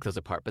could pick those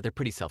apart, but they're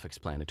pretty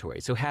self-explanatory.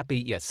 So happy,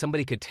 yes,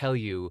 somebody could tell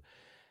you,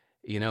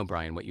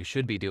 Brian, what you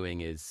should be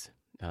doing is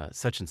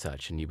such and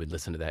such, and you would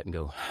listen to that and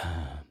go,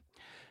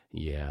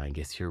 yeah, I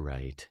guess you're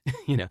right.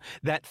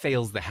 That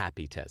fails the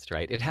happy test,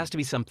 right? It has to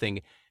be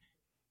something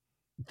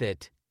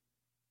that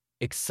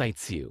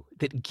excites you,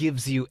 that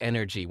gives you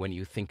energy when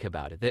you think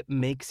about it, that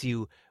makes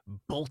you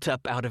bolt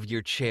up out of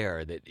your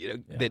chair, that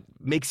that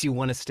makes you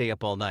want to stay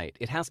up all night.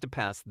 It has to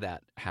pass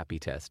that happy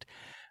test.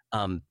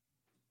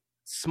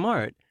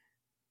 Smart,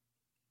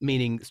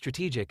 meaning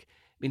strategic,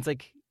 means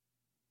like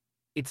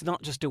it's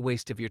not just a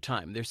waste of your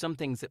time. There's some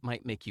things that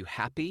might make you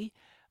happy,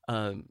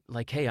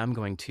 like, hey, I'm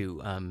going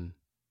to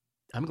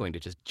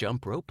just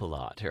jump rope a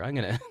lot, or I'm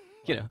going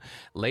to,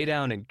 lay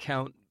down and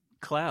count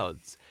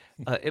clouds.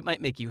 It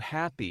might make you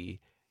happy,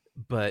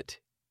 but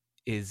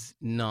is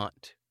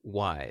not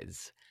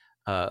wise,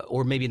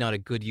 or maybe not a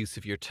good use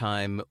of your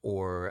time,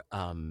 or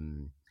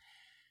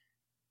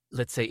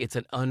let's say it's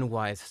an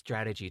unwise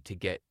strategy to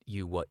get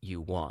you what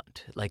you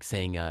want. Like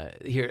saying,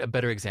 here, a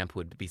better example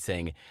would be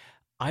saying,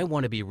 I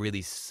want to be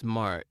really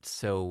smart,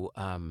 so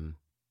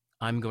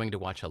I'm going to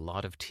watch a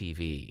lot of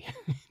TV.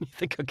 You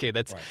think, okay,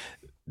 that's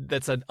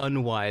an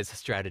unwise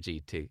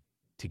strategy to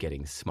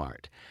getting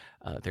smart.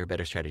 There are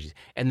better strategies.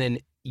 And then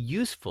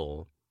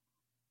useful,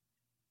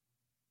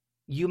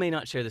 you may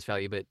not share this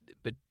value, but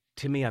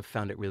to me, I've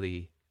found it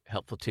really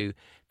helpful to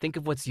think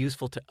of what's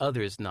useful to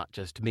others, not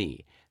just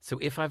me. So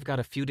if I've got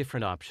a few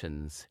different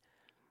options,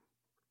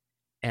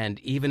 and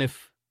even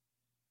if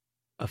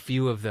a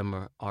few of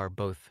them are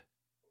both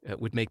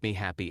would make me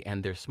happy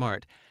and they're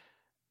smart,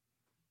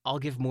 I'll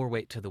give more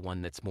weight to the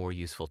one that's more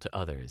useful to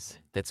others,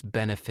 that's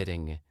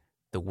benefiting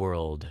the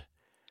world,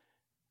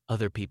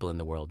 other people in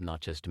the world,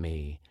 not just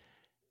me.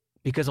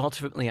 Because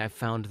ultimately, I've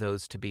found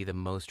those to be the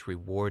most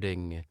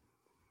rewarding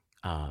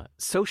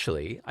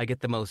Socially, I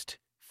get the most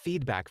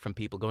feedback from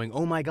people going,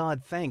 "Oh my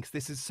God, thanks.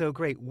 This is so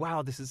great.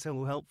 Wow, this is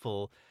so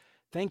helpful.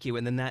 Thank you."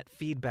 And then that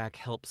feedback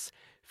helps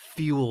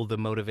fuel the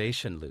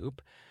motivation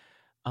loop.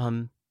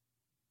 Um,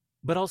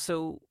 but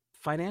also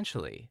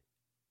financially,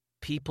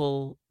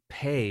 people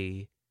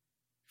pay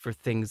for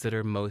things that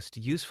are most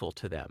useful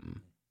to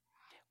them.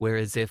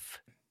 Whereas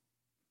if,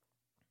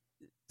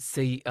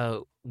 say,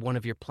 one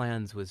of your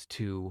plans was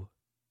to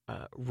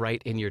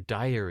write in your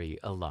diary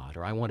a lot,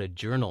 or I want to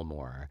journal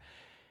more,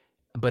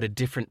 but a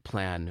different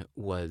plan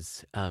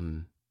was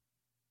I'm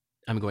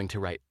going to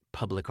write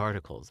public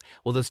articles.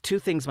 Well, those two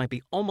things might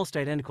be almost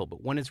identical,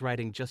 but one is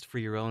writing just for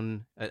your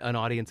own, an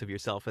audience of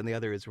yourself, and the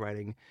other is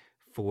writing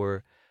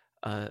for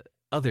uh,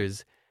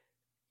 others.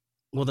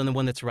 Well, then the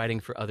one that's writing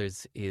for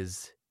others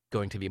is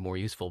going to be more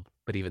useful.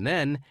 But even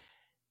then,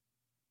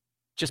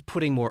 just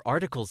putting more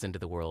articles into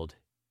the world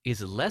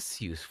is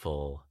less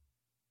useful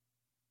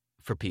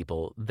for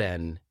people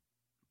than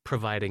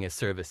providing a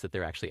service that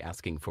they're actually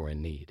asking for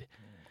and need.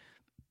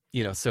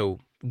 So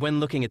when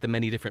looking at the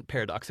many different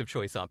paradox of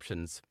choice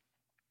options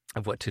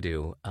of what to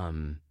do,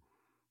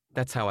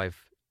 that's how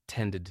I've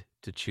tended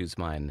to choose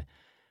mine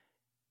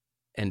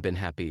and been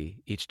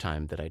happy each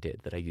time that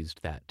I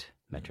used that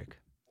metric.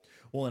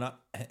 Well, and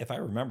if I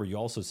remember, you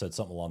also said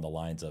something along the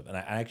lines of, and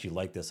I actually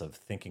like this, of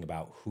thinking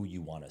about who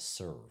you want to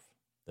serve.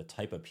 The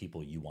type of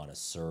people you want to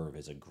serve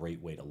is a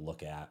great way to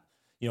look at,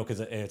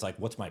 because it's like,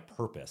 what's my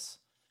purpose?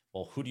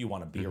 Well, who do you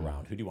want to be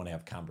around? Who do you want to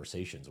have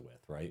conversations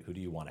with, right? Who do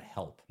you want to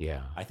help?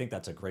 Yeah. I think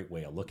that's a great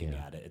way of looking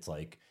at it. It's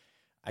like,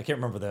 I can't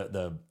remember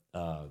the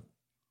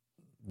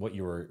what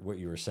you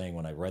were saying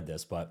when I read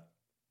this, but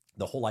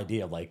the whole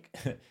idea of like,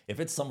 if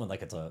it's someone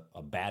like it's a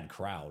bad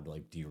crowd,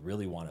 like, do you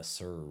really want to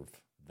serve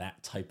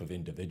that type of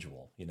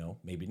individual?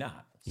 Maybe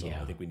not. So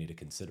I think we need to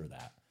consider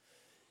that.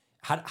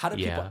 How do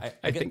people?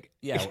 I think.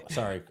 Yeah.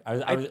 Sorry.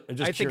 I was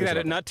just. I think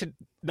that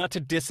not to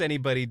diss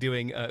anybody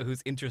doing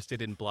who's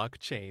interested in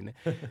blockchain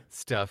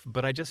stuff,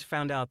 but I just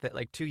found out that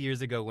like 2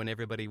 years ago, when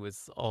everybody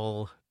was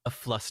all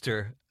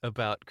afluster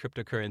about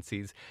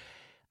cryptocurrencies,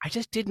 I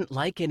just didn't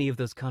like any of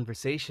those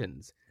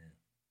conversations.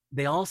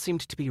 They all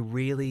seemed to be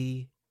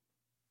really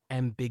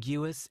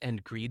ambiguous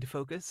and greed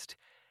focused,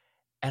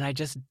 and I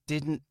just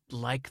didn't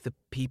like the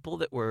people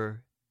that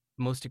were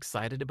most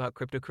excited about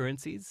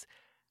cryptocurrencies.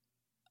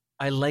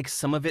 I like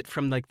some of it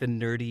from like the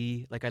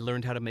nerdy, like I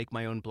learned how to make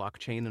my own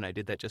blockchain, and I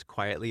did that just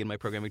quietly in my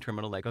programming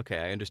terminal. Like, okay,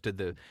 I understood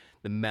the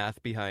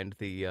math behind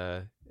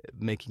the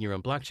making your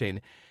own blockchain,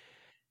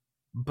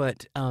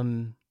 but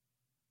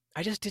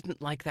I just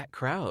didn't like that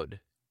crowd.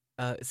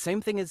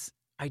 Same thing as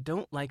I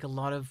don't like a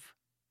lot of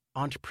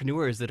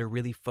entrepreneurs that are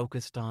really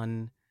focused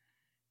on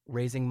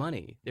raising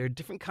money. There are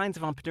different kinds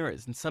of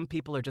entrepreneurs, and some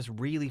people are just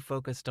really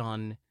focused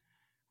on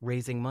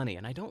raising money.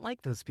 And I don't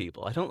like those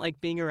people. I don't like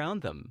being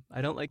around them.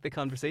 I don't like the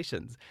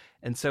conversations.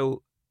 And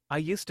so I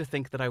used to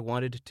think that I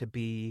wanted to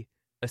be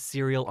a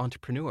serial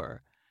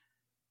entrepreneur.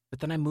 But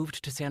then I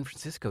moved to San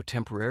Francisco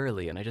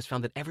temporarily, and I just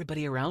found that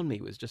everybody around me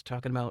was just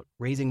talking about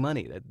raising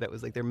money. That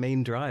was like their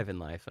main drive in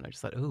life. And I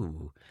just thought,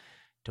 ooh,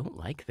 don't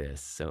like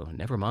this. So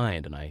never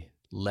mind. And I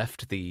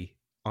left the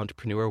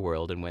entrepreneur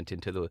world and went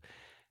into the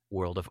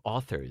world of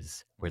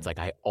authors, where it's like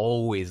I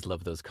always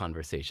love those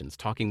conversations,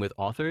 talking with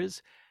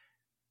authors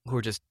who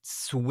are just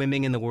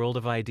swimming in the world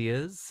of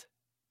ideas,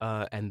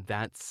 and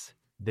that's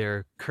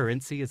their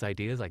currency is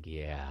ideas. Like,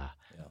 yeah,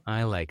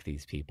 I like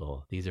these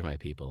people. These are my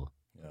people.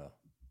 Yeah.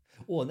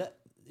 Well, and that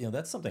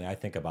that's something I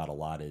think about a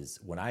lot. Is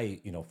when I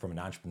from an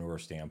entrepreneur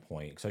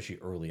standpoint, especially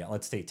early,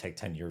 let's say take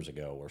 10 years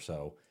ago or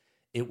so,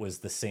 it was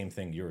the same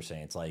thing you were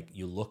saying. It's like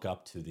you look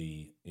up to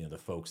the the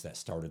folks that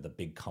started the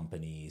big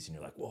companies, and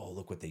you're like, whoa,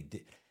 look what they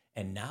did.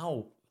 And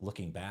now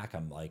looking back,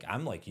 I'm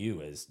like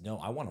you, is no,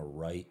 I want to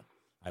write.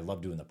 I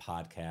love doing the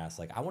podcast.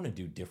 Like, I want to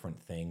do different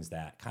things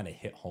that kind of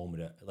hit home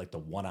to like the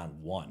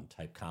one-on-one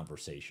type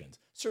conversations.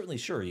 Certainly,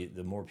 sure,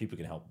 the more people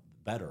can help,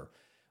 better.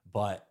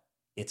 But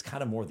it's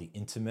kind of more the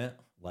intimate.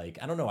 Like,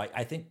 I don't know.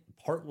 I think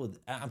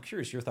I'm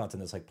curious your thoughts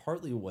on this. Like,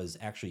 partly was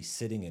actually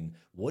sitting in,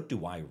 what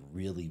do I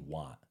really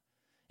want?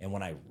 And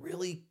when I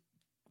really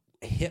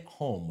hit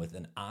home with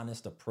an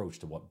honest approach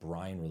to what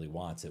Brian really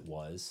wants, it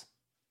was,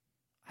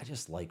 I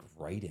just like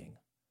writing.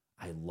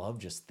 I love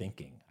just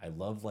thinking. I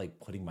love like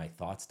putting my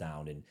thoughts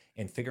down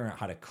and figuring out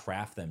how to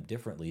craft them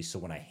differently. So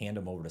when I hand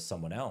them over to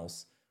someone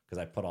else, because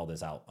I put all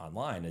this out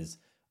online, is,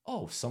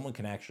 oh, someone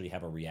can actually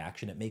have a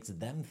reaction. It makes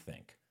them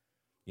think.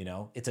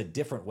 It's a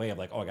different way of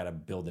like, oh, I got to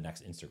build the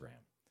next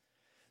Instagram.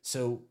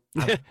 So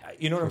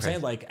you know what I'm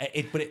saying? Like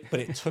but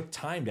it took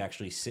time to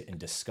actually sit and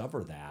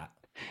discover that.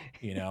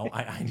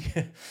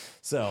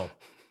 So.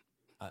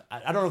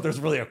 I don't know if there's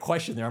really a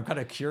question there. I'm kind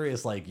of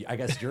curious, like, I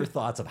guess your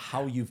thoughts of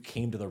how you've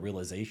came to the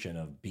realization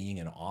of being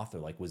an author.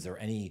 Like, was there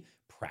any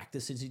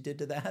practices you did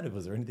to that?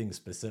 Was there anything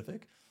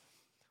specific?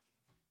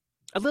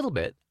 A little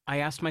bit. I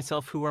asked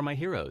myself, who are my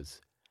heroes?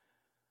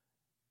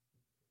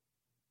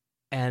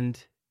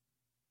 And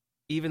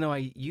even though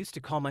I used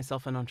to call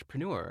myself an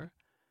entrepreneur,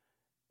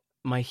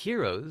 my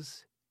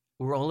heroes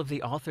were all of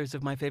the authors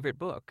of my favorite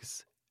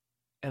books.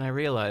 And I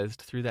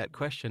realized through that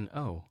question,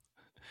 oh,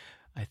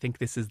 I think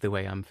this is the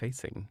way I'm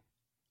facing.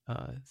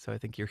 So I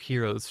think your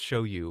heroes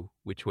show you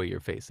which way you're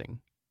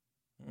facing.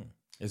 Hmm.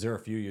 Is there a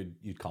few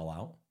you'd call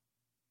out?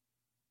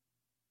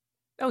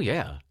 Oh,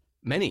 yeah,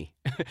 many.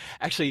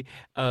 Actually,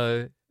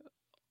 uh,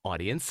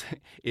 audience,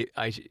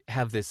 I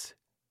have this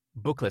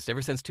book list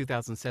ever since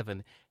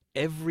 2007.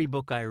 Every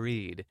book I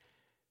read,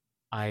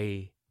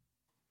 I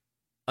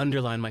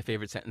underline my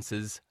favorite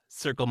sentences,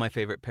 circle my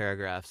favorite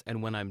paragraphs,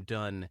 and when I'm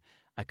done,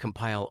 I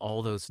compile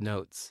all those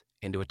notes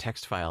into a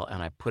text file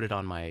and I put it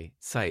on my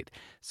site.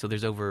 So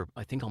there's over,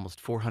 I think,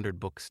 almost 400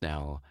 books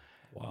now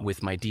Wow.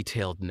 with my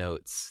detailed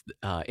notes.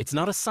 It's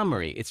not a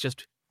summary. It's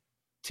just,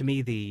 to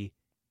me, the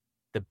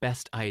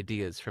best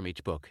ideas from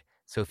each book.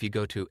 So if you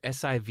go to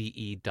sive.rs/book,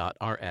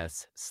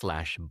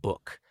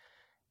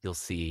 you'll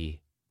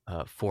see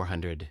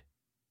 400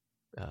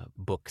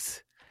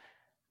 books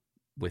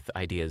with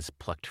ideas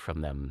plucked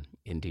from them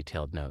in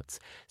detailed notes.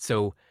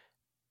 So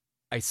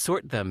I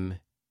sort them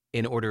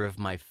in order of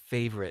my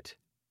favorite,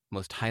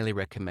 most highly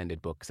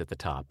recommended books at the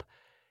top.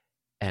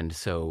 And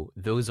so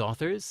those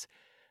authors,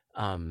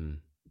 who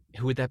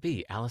would that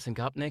be? Alison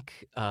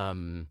Gopnik.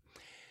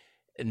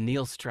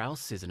 Neil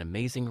Strauss is an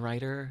amazing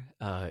writer.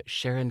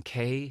 Sharon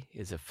Kay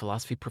is a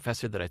philosophy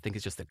professor that I think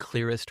is just the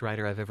clearest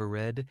writer I've ever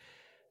read.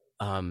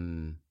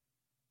 Tim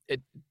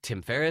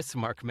Ferriss,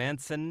 Mark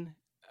Manson.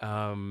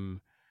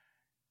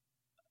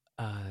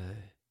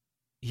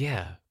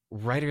 Yeah,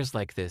 writers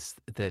like this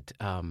that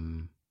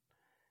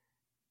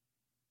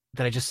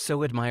that I just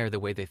so admire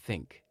the way they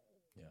think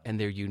Yeah. and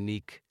their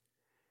unique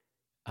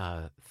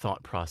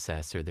thought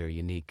process or their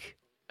unique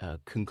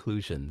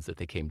conclusions that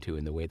they came to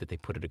in the way that they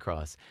put it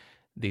across.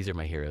 These are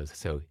my heroes.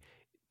 So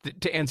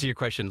to answer your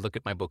question, look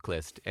at my book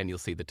list and you'll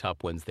see the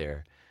top ones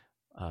there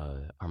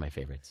are my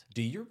favorites.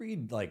 Do you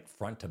read like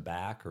front to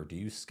back, or do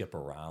you skip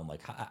around?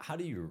 Like, how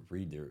do you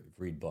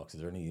read books?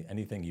 Is there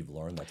anything you've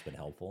learned that's been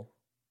helpful?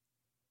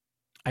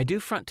 I do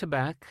front to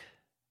back,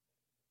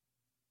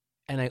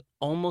 and I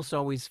almost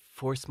always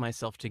force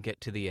myself to get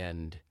to the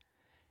end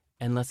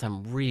unless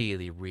I'm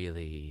really,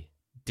 really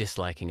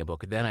disliking a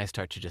book. Then I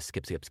start to just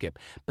skip.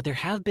 But there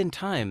have been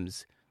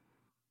times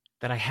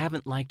that I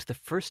haven't liked the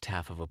first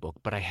half of a book,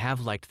 but I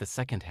have liked the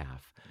second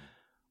half.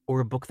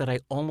 Or a book that I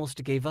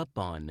almost gave up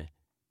on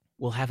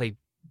will have a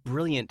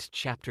brilliant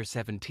chapter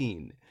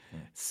 17.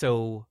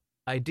 So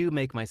I do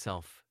make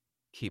myself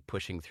keep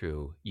pushing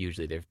through.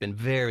 Usually there have been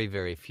very,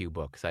 very few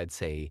books. I'd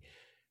say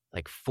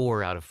like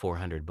 4 out of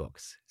 400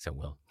 books.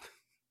 So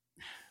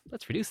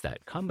let's reduce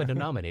that. Common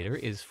denominator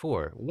is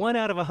 4. 1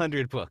 out of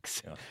 100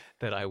 books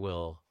that I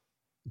will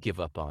give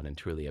up on and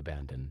truly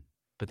abandon.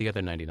 But the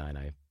other 99,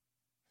 I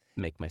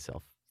make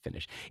myself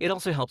finish. It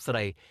also helps that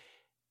I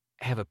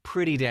have a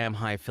pretty damn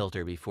high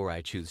filter before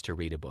I choose to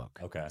read a book.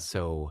 Okay.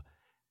 So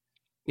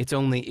it's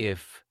only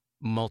if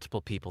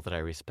multiple people that I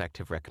respect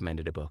have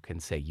recommended a book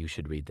and say, you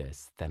should read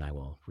this, then I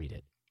will read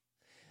it.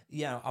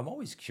 Yeah, I'm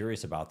always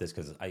curious about this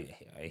because I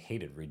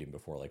hated reading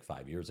before like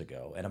 5 years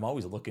ago, and I'm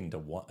always looking to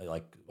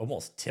like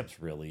almost tips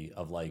really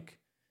of like,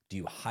 do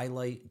you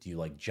highlight? Do you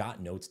like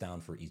jot notes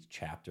down for each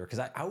chapter? Because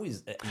I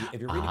always,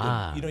 if you're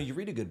reading, you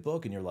read a good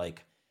book and you're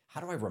like, how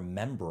do I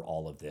remember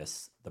all of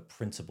this, the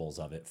principles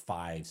of it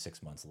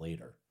 5-6 months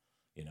later?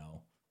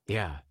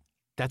 Yeah,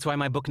 that's why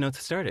my book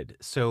notes started.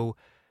 So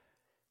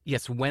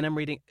yes, when I'm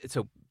reading,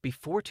 so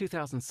before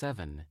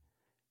 2007,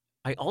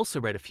 I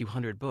also read a few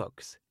hundred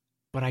books,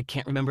 but I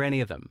can't remember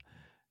any of them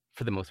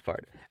for the most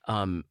part.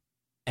 And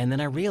then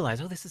I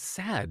realized, oh, this is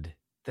sad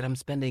that I'm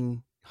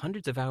spending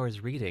hundreds of hours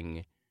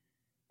reading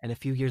and a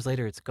few years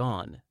later it's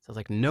gone. So I was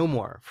like, no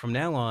more. From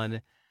now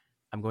on,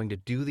 I'm going to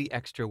do the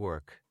extra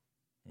work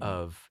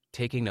of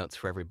taking notes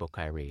for every book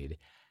I read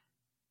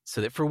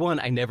so that, for one,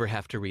 I never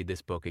have to read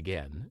this book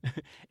again.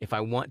 If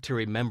I want to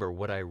remember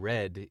what I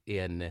read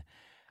in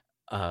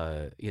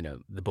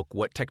the book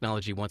What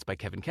Technology Wants by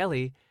Kevin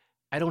Kelly,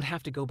 I don't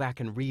have to go back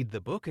and read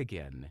the book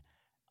again.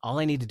 All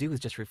I need to do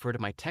is just refer to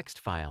my text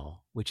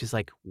file, which is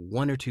like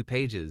 1 or 2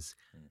 pages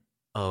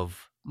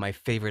of my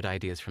favorite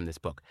ideas from this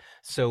book.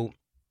 So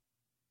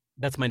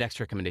that's my next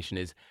recommendation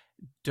is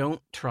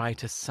don't try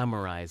to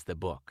summarize the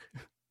book.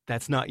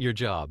 That's not your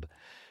job.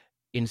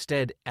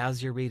 Instead,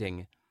 as you're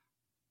reading,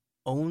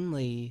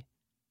 only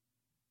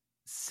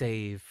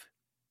save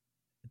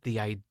the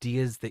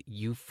ideas that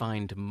you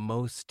find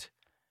most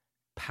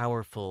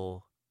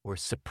powerful or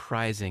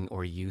surprising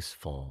or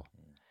useful.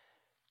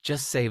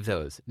 Just save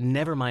those.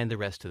 Never mind the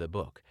rest of the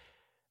book.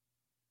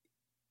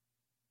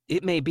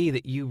 It may be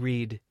that you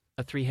read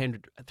a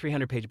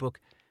 300-page book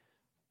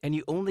and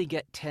you only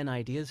get 10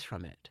 ideas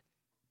from it.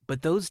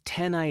 But those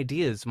 10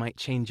 ideas might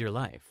change your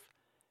life.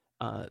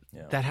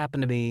 That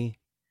happened to me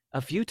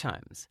a few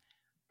times,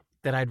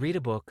 that I'd read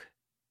a book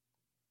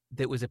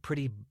that was a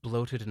pretty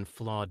bloated and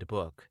flawed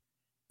book,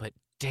 but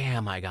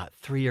damn, I got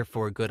 3 or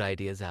 4 good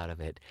ideas out of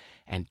it.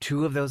 And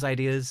 2 of those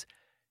ideas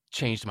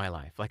changed my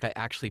life. Like I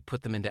actually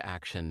put them into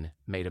action,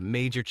 made a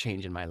major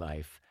change in my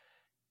life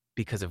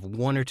because of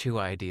 1 or 2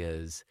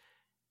 ideas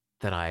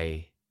that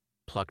I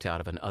plucked out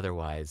of an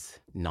otherwise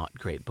not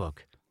great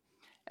book.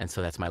 And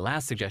so that's my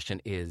last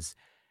suggestion is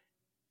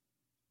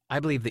I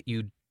believe that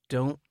you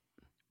don't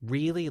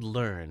really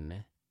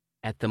learn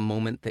at the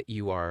moment that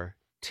you are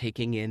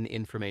taking in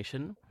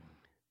information.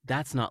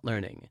 That's not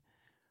learning.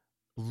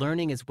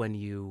 Learning is when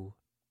you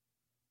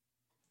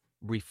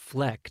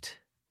reflect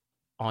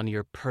on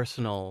your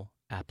personal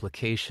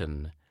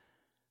application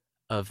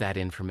of that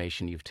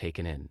information you've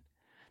taken in.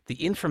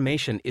 The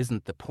information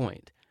isn't the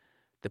point.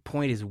 The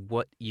point is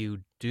what you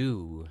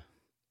do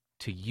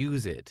to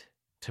use it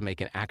to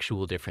make an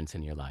actual difference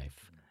in your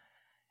life.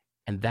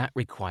 And that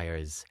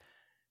requires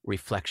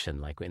reflection,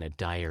 like in a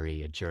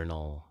diary, a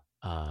journal,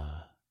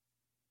 a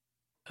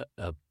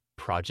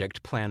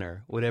project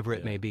planner, whatever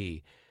it may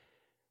be.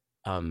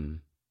 I'll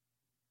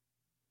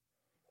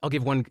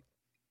give one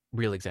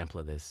real example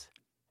of this.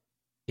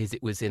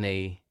 It was in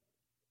a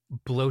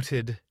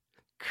bloated,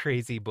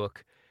 crazy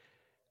book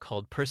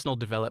called Personal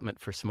Development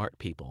for Smart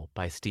People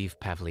by Steve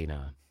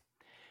Pavlina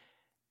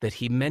that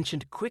he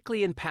mentioned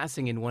quickly in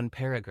passing in one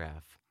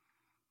paragraph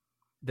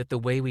that the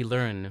way we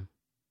learn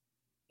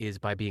is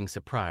by being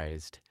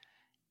surprised.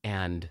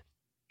 And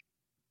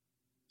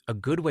a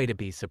good way to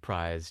be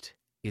surprised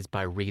is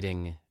by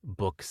reading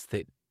books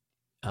that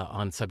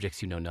on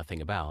subjects you know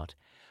nothing about.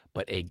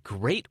 But a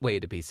great way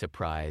to be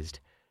surprised,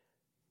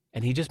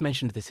 and he just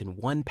mentioned this in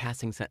one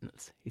passing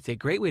sentence, it's a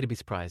great way to be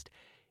surprised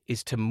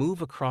is to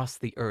move across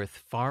the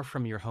earth far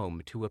from your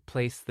home to a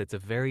place that's a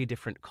very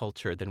different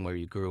culture than where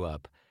you grew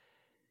up,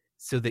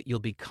 so that you'll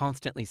be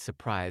constantly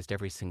surprised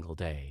every single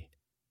day.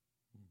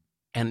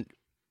 And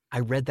I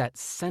read that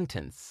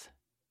sentence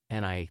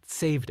and I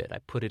saved it. I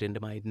put it into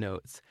my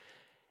notes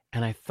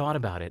and I thought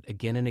about it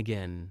again and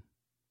again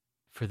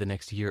for the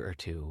next year or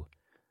two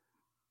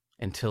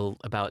until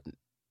about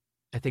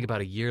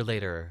a year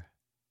later,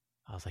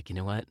 I was like, you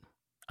know what?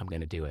 I'm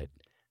going to do it.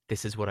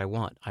 This is what I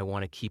want. I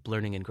want to keep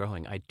learning and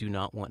growing. I do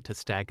not want to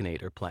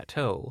stagnate or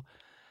plateau.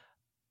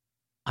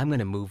 I'm going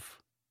to move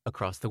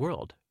across the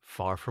world,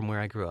 far from where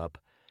I grew up.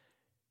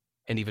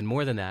 And even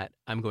more than that,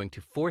 I'm going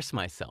to force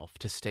myself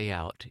to stay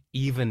out,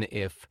 even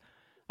if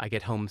I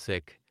get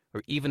homesick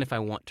or even if I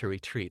want to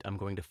retreat. I'm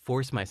going to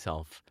force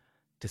myself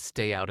to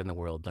stay out in the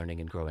world, learning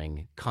and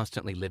growing,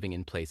 constantly living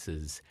in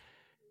places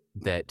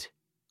that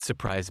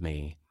surprise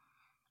me.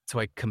 So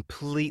I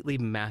completely,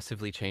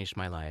 massively changed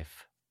my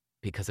life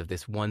because of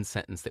this one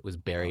sentence that was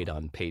buried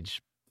on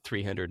page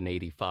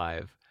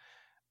 385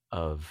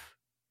 of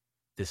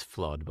this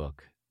flawed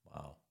book.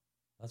 Wow.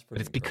 That's pretty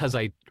But it's incredible. because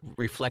I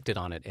reflected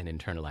on it and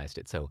internalized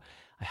it. So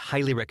I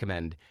highly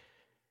recommend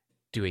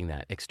doing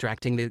that,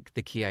 extracting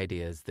the key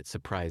ideas that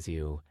surprise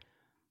you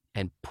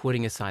and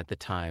putting aside the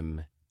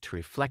time to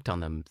reflect on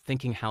them,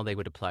 thinking how they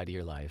would apply to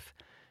your life,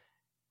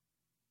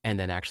 and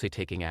then actually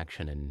taking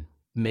action and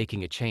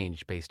making a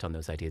change based on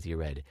those ideas you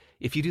read.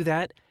 If you do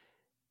that,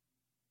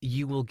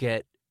 you will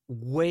get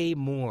way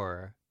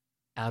more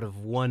out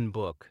of one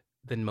book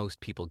than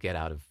most people get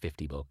out of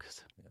 50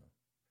 books.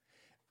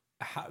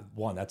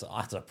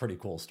 That's a pretty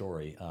cool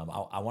story.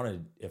 I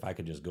wanted, if I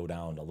could just go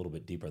down a little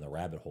bit deeper in the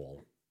rabbit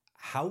hole.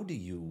 How do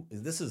you?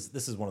 This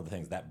is one of the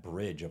things, that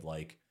bridge of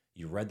like,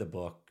 you read the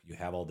book, you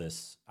have all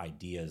this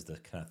ideas to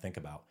kind of think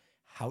about.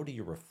 How do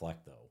you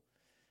reflect though?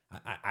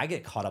 I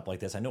get caught up like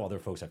this. I know other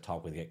folks I've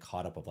talked with get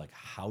caught up of like,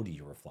 how do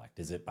you reflect?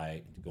 Is it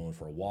by going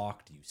for a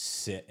walk? Do you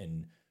sit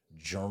and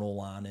journal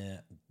on it?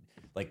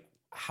 Like,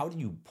 how do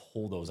you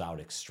pull those out,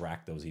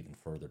 extract those even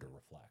further to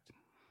reflect?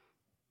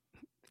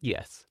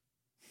 Yes.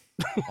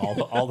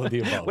 all of the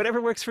above.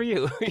 Whatever works for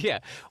you. Yeah,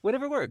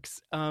 whatever works.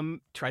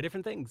 Try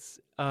different things.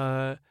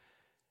 For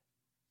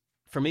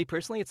me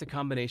personally, it's a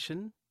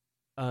combination.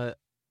 I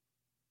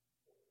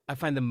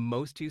find the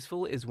most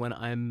useful is when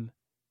I'm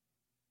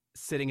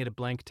sitting at a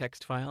blank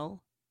text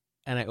file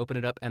and I open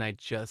it up and I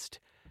just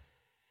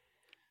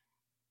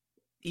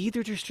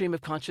either do stream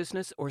of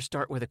consciousness or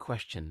start with a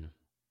question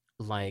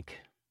like,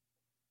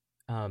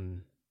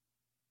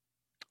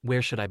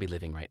 where should I be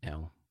living right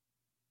now?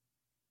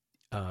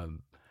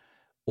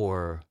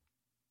 Or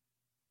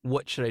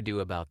what should I do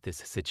about this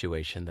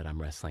situation that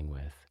I'm wrestling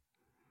with?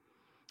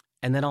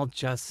 And then I'll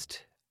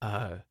just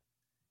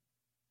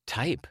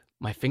type.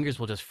 My fingers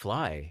will just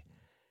fly.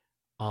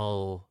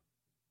 I'll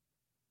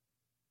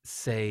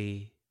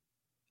say,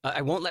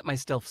 I won't let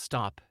myself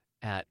stop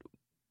at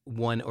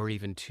one or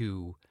even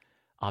two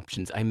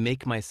options. I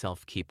make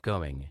myself keep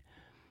going.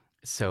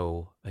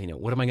 So,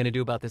 what am I going to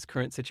do about this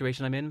current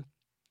situation I'm in?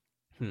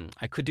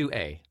 I could do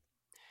A.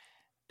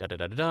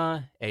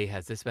 A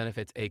has this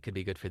benefits. A could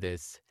be good for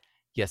this.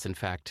 Yes, in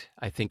fact,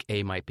 I think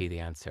A might be the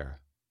answer.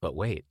 But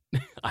wait,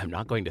 I'm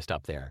not going to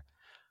stop there.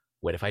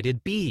 What if I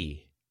did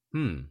B?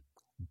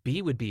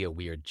 B would be a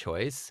weird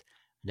choice.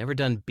 Never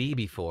done B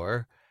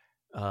before,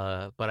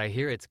 but I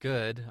hear it's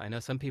good. I know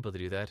some people that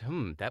do that.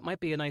 That might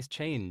be a nice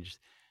change.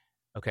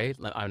 Okay,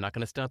 I'm not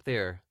going to stop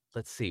there.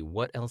 Let's see,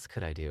 what else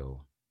could I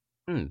do?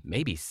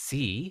 Maybe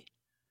C.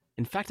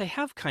 In fact, I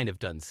have kind of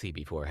done C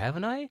before,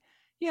 haven't I?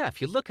 Yeah,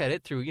 if you look at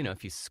it through,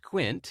 if you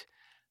squint,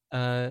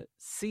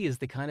 C is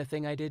the kind of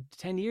thing I did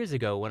 10 years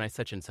ago when I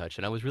such and such,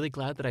 and I was really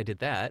glad that I did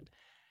that.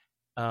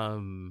 Let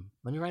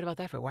me write about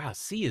that for. Wow,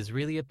 C is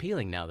really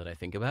appealing now that I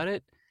think about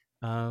it.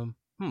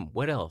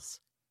 What else?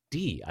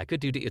 D. I could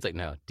do D. It's like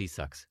no, D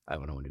sucks. I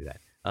don't want to do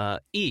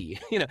that. E.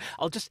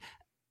 I'll just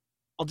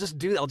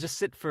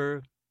sit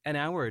for an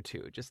hour or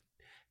two, just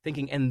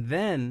thinking, and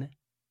then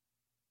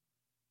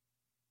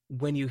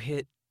when you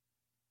hit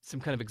some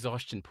kind of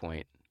exhaustion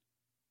point,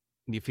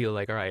 and you feel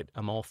like, all right,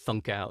 I'm all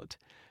thunk out,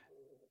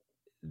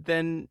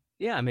 then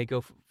yeah, I may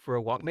go for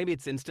a walk. Maybe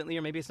it's instantly,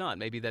 or maybe it's not.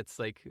 Maybe that's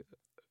like,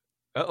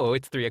 oh,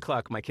 it's 3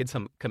 o'clock. My kid's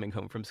coming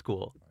home from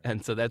school,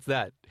 and so that's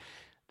that.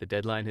 The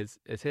deadline has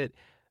hit.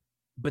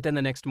 But then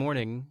the next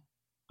morning,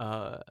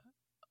 uh,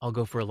 I'll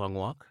go for a long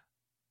walk,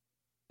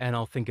 and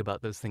I'll think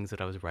about those things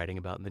that I was writing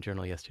about in the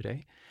journal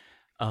yesterday.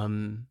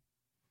 Um,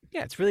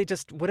 yeah, it's really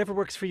just whatever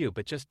works for you,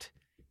 but just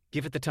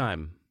give it the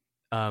time.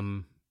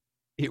 Um,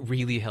 it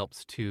really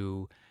helps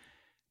to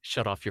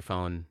shut off your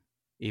phone,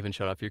 even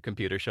shut off your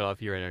computer, shut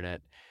off your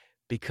internet,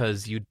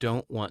 because you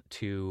don't want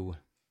to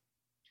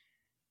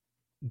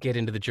get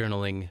into the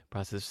journaling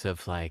process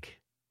of like,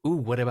 ooh,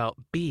 what about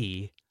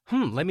B?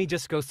 Let me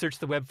just go search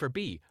the web for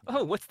B.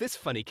 Oh, what's this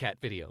funny cat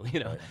video? Right,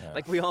 yeah.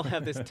 Like we all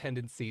have this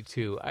tendency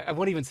to, I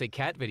won't even say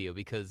cat video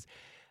because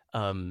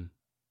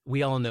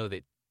we all know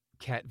that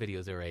cat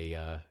videos are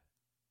a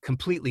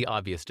completely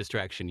obvious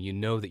distraction. You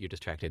know that you're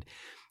distracted.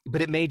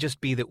 But it may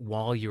just be that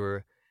while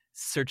you're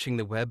searching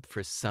the web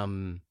for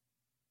some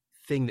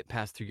thing that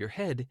passed through your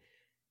head,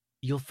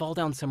 you'll fall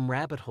down some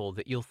rabbit hole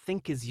that you'll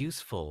think is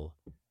useful,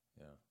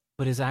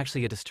 but is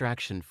actually a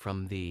distraction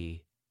from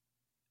the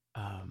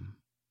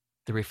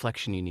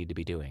reflection you need to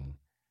be doing.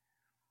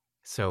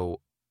 So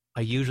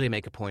I usually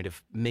make a point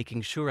of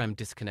making sure I'm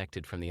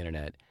disconnected from the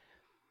internet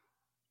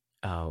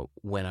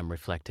when I'm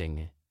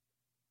reflecting,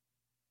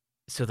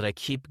 so that I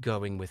keep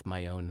going with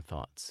my own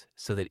thoughts.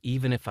 So that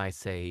even if I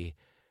say,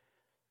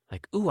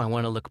 like, "Ooh, I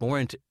want to look more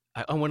into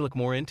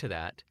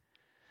that,"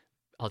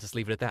 I'll just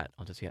leave it at that.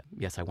 I'll just,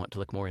 yes, I want to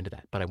look more into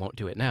that, but I won't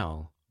do it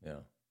now.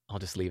 Yeah. I'll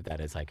just leave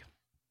that as like,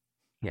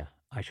 yeah,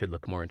 I should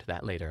look more into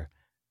that later,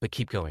 but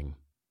keep going.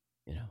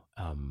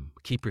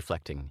 Keep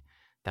reflecting.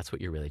 That's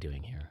what you're really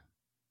doing here.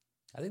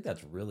 I think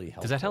that's really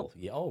helpful. Does that help?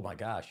 Yeah. Oh my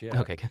gosh. Yeah.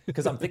 Okay.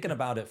 Because I'm thinking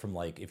about it from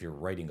like, if you're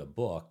writing a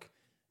book,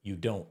 you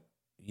don't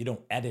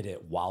edit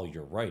it while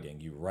you're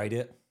writing. You write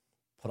it,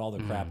 put all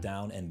the crap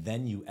down, and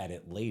then you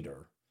edit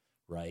later,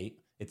 right?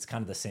 It's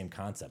kind of the same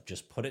concept.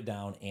 Just put it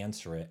down,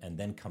 answer it, and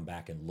then come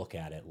back and look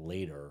at it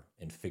later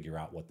and figure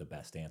out what the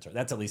best answer.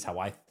 That's at least how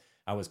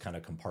I was kind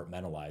of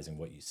compartmentalizing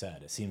what you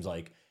said. It seems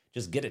like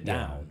just get it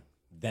down,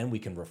 then we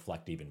can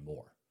reflect even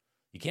more.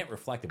 You can't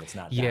reflect if it's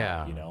not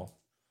down,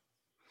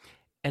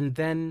 And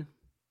then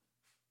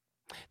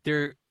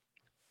you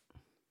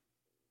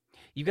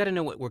got to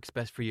know what works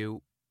best for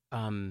you.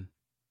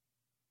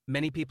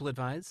 Many people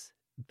advise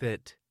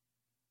that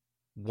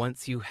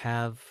once you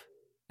have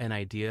an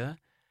idea,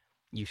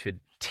 you should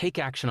take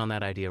action on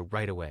that idea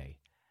right away.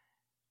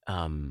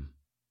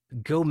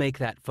 Go make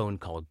that phone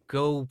call.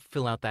 Go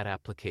fill out that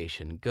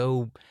application.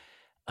 Go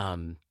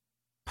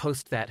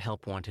post that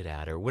help wanted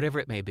ad or whatever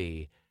it may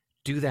be.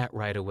 Do that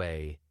right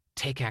away.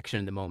 Take action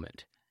in the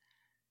moment.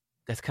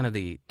 That's kind of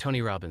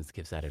Tony Robbins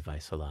gives that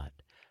advice a lot.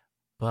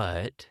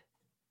 But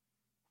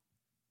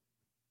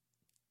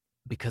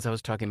because I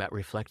was talking about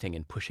reflecting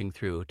and pushing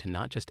through to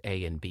not just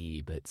A and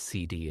B, but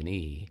C, D, and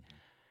E,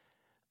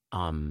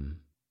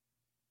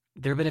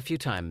 there have been a few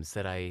times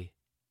that I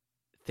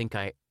think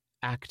I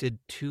acted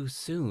too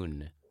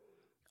soon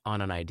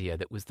on an idea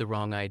that was the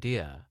wrong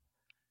idea.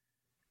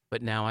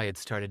 But now I had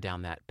started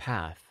down that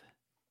path.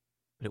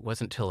 But it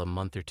wasn't till a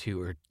month or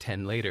 2 or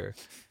 10 later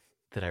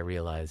that I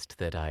realized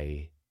that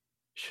I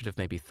should have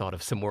maybe thought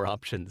of some more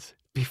options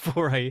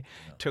before I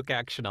took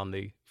action on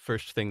the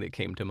first thing that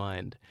came to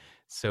mind.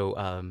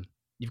 So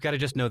you've got to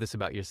just know this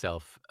about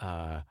yourself.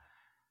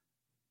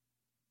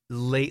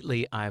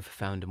 Lately, I've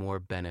found more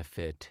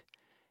benefit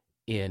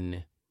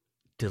in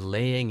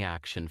delaying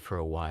action for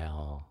a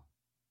while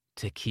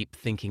to keep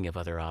thinking of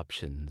other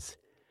options.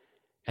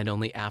 And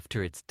only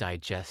after it's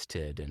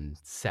digested and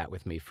sat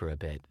with me for a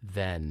bit,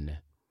 then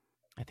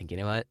I think, you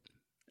know what?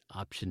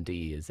 Option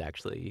D is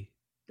actually,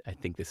 I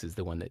think this is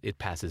the one that it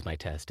passes my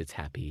test. It's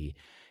happy.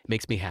 It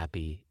makes me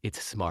happy.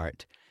 It's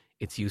smart.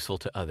 It's useful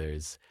to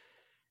others.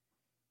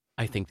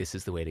 I think this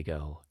is the way to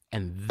go.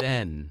 And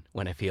then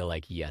when I feel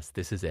like, yes,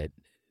 this is it,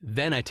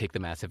 then I take the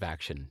massive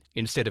action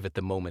instead of at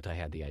the moment I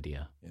had the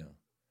idea. Yeah.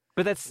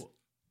 But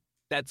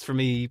that's for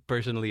me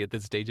personally at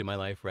this stage in my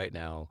life right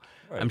now.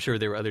 Right. I'm sure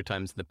there were other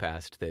times in the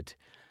past that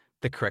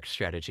the correct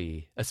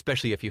strategy,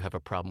 especially if you have a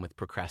problem with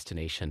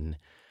procrastination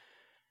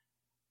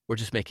or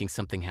just making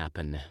something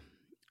happen,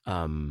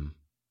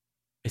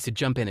 is to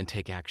jump in and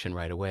take action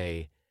right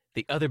away.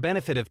 The other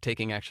benefit of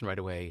taking action right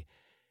away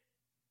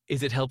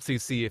is it helps you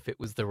see if it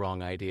was the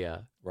wrong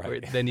idea.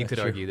 Right. Or then you could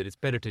argue that it's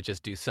better to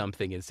just do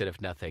something instead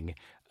of nothing.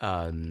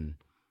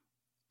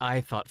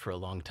 I thought for a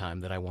long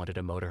time that I wanted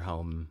a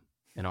motorhome,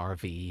 an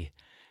RV.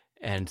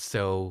 And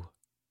so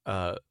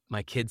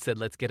my kids said,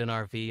 let's get an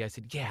RV. I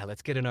said, yeah,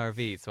 let's get an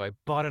RV. So I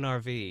bought an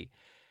RV.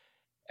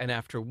 And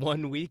after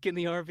 1 week in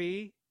the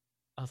RV,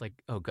 I was like,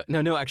 oh, God.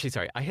 No, actually,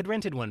 sorry. I had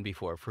rented one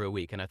before for a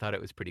week, and I thought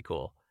it was pretty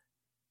cool.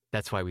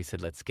 That's why we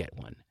said, let's get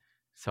one.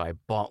 So I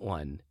bought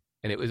one,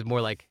 and it was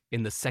more like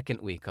in the second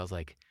week, I was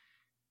like,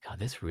 God,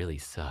 this really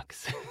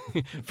sucks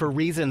for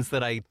reasons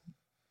that I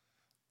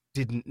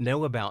didn't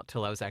know about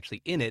till I was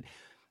actually in it.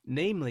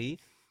 Namely,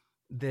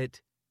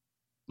 that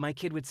my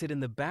kid would sit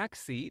in the back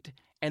seat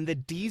and the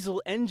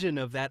diesel engine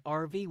of that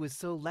RV was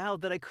so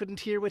loud that I couldn't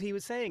hear what he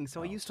was saying.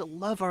 So I used to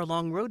love our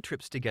long road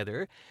trips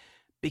together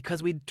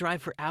because we'd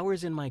drive for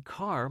hours in my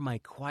car, my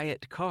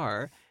quiet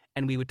car,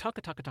 and we would talk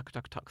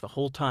the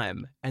whole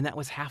time. And that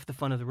was half the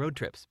fun of the road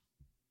trips.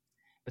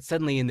 But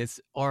suddenly in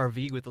this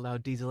RV with the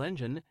loud diesel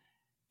engine,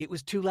 it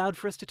was too loud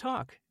for us to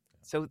talk.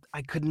 So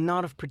I could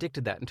not have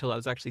predicted that until I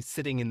was actually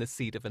sitting in the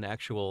seat of an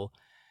actual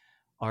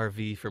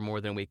RV for more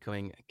than a week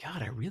going,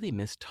 God, I really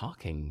miss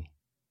talking.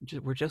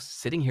 We're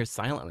just sitting here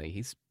silently.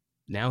 He's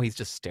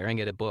just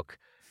staring at a book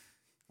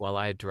while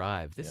I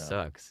drive. This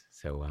sucks.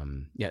 So,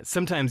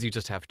 sometimes you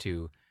just have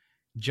to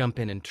jump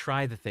in and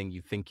try the thing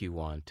you think you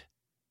want,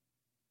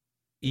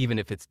 even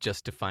if it's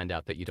just to find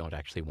out that you don't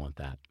actually want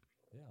that.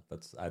 Yeah,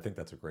 I think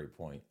that's a great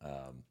point.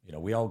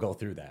 We all go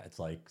through that. It's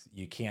like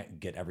you can't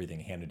get everything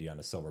handed to you on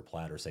a silver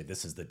platter, say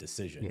this is the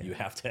decision. Yeah. You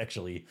have to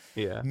actually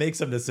make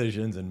some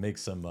decisions and make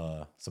some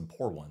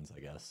poor ones, I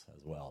guess,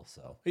 as well.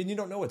 So, and you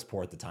don't know it's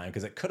poor at the time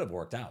because it could have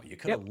worked out. You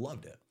could have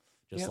loved it.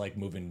 Just like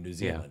moving to New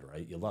Zealand,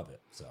 right? You love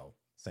it. So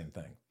same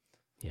thing.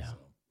 Yeah. So.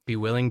 Be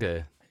willing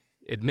to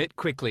admit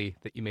quickly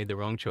that you made the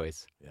wrong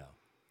choice. Yeah.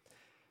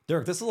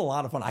 Derek, this is a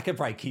lot of fun. I could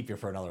probably keep you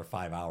for another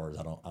 5 hours.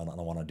 I don't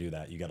want to do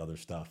that. You got other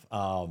stuff.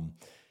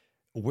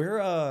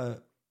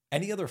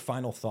 Any other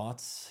final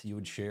thoughts you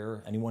would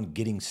share? Anyone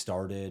getting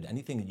started?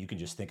 Anything that you can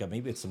just think of?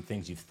 Maybe it's some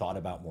things you've thought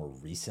about more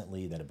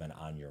recently that have been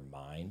on your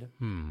mind.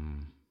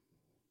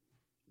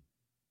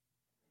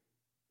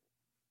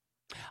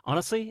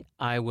 Honestly,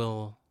 I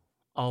will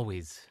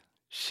always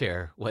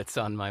share what's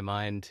on my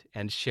mind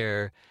and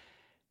share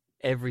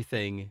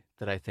everything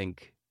that I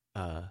think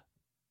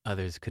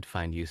others could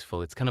find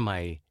useful. It's kind of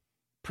my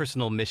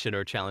personal mission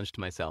or challenge to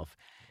myself,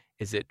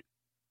 is that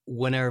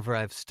whenever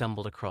I've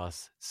stumbled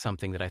across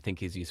something that I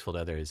think is useful to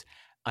others,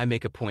 I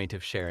make a point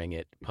of sharing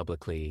it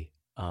publicly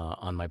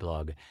on my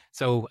blog.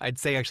 So I'd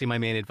say actually my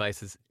main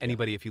advice is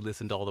anybody, if you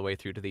listened all the way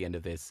through to the end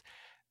of this,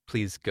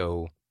 please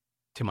go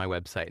to my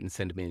website and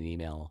send me an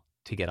email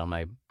to get on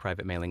my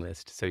private mailing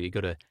list. So you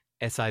go to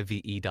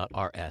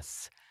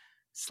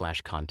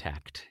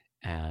sive.rs/contact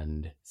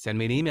and send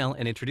me an email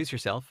and introduce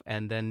yourself.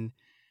 And then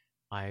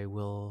I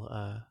will,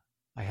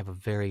 I have a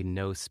very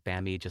no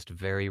spammy, just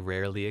very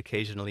rarely,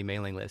 occasionally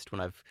mailing list. When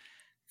I've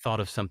thought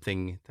of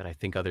something that I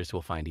think others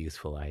will find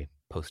useful, I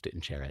post it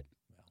and share it.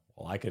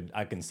 Well, I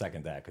can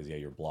second that because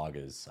your blog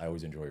I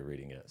always enjoy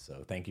reading it.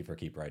 So thank you for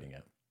keep writing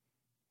it.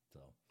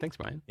 So thanks,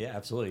 Brian. Yeah,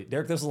 absolutely.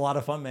 Derek, this was a lot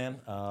of fun,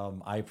 man.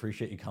 I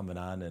appreciate you coming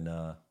on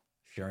and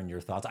sharing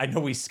your thoughts. I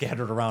know we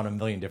scattered around a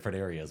million different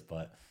areas,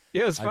 but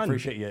yeah, it was fun. I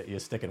appreciate you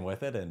sticking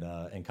with it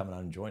and coming on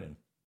and joining.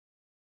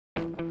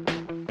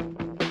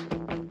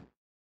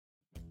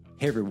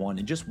 Hey everyone,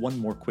 and just one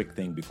more quick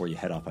thing before you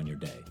head off on your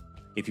day.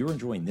 If you're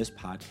enjoying this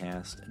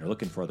podcast and are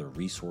looking for other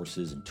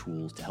resources and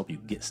tools to help you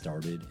get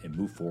started and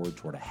move forward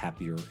toward a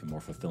happier and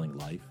more fulfilling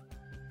life,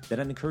 then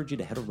I'd encourage you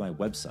to head over to my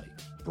website,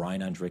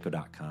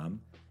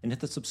 brianondraco.com, and hit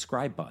the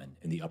subscribe button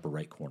in the upper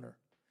right corner.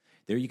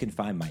 There you can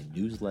find my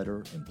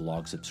newsletter and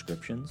blog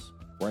subscriptions,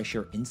 where I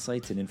share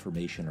insights and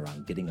information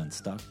around getting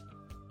unstuck,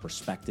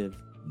 perspective,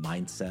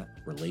 mindset,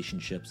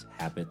 relationships,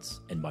 habits,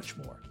 and much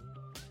more.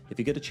 If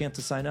you get a chance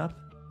to sign up,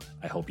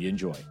 I hope you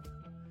enjoy.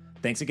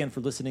 Thanks again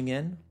for listening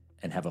in,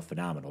 and have a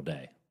phenomenal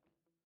day.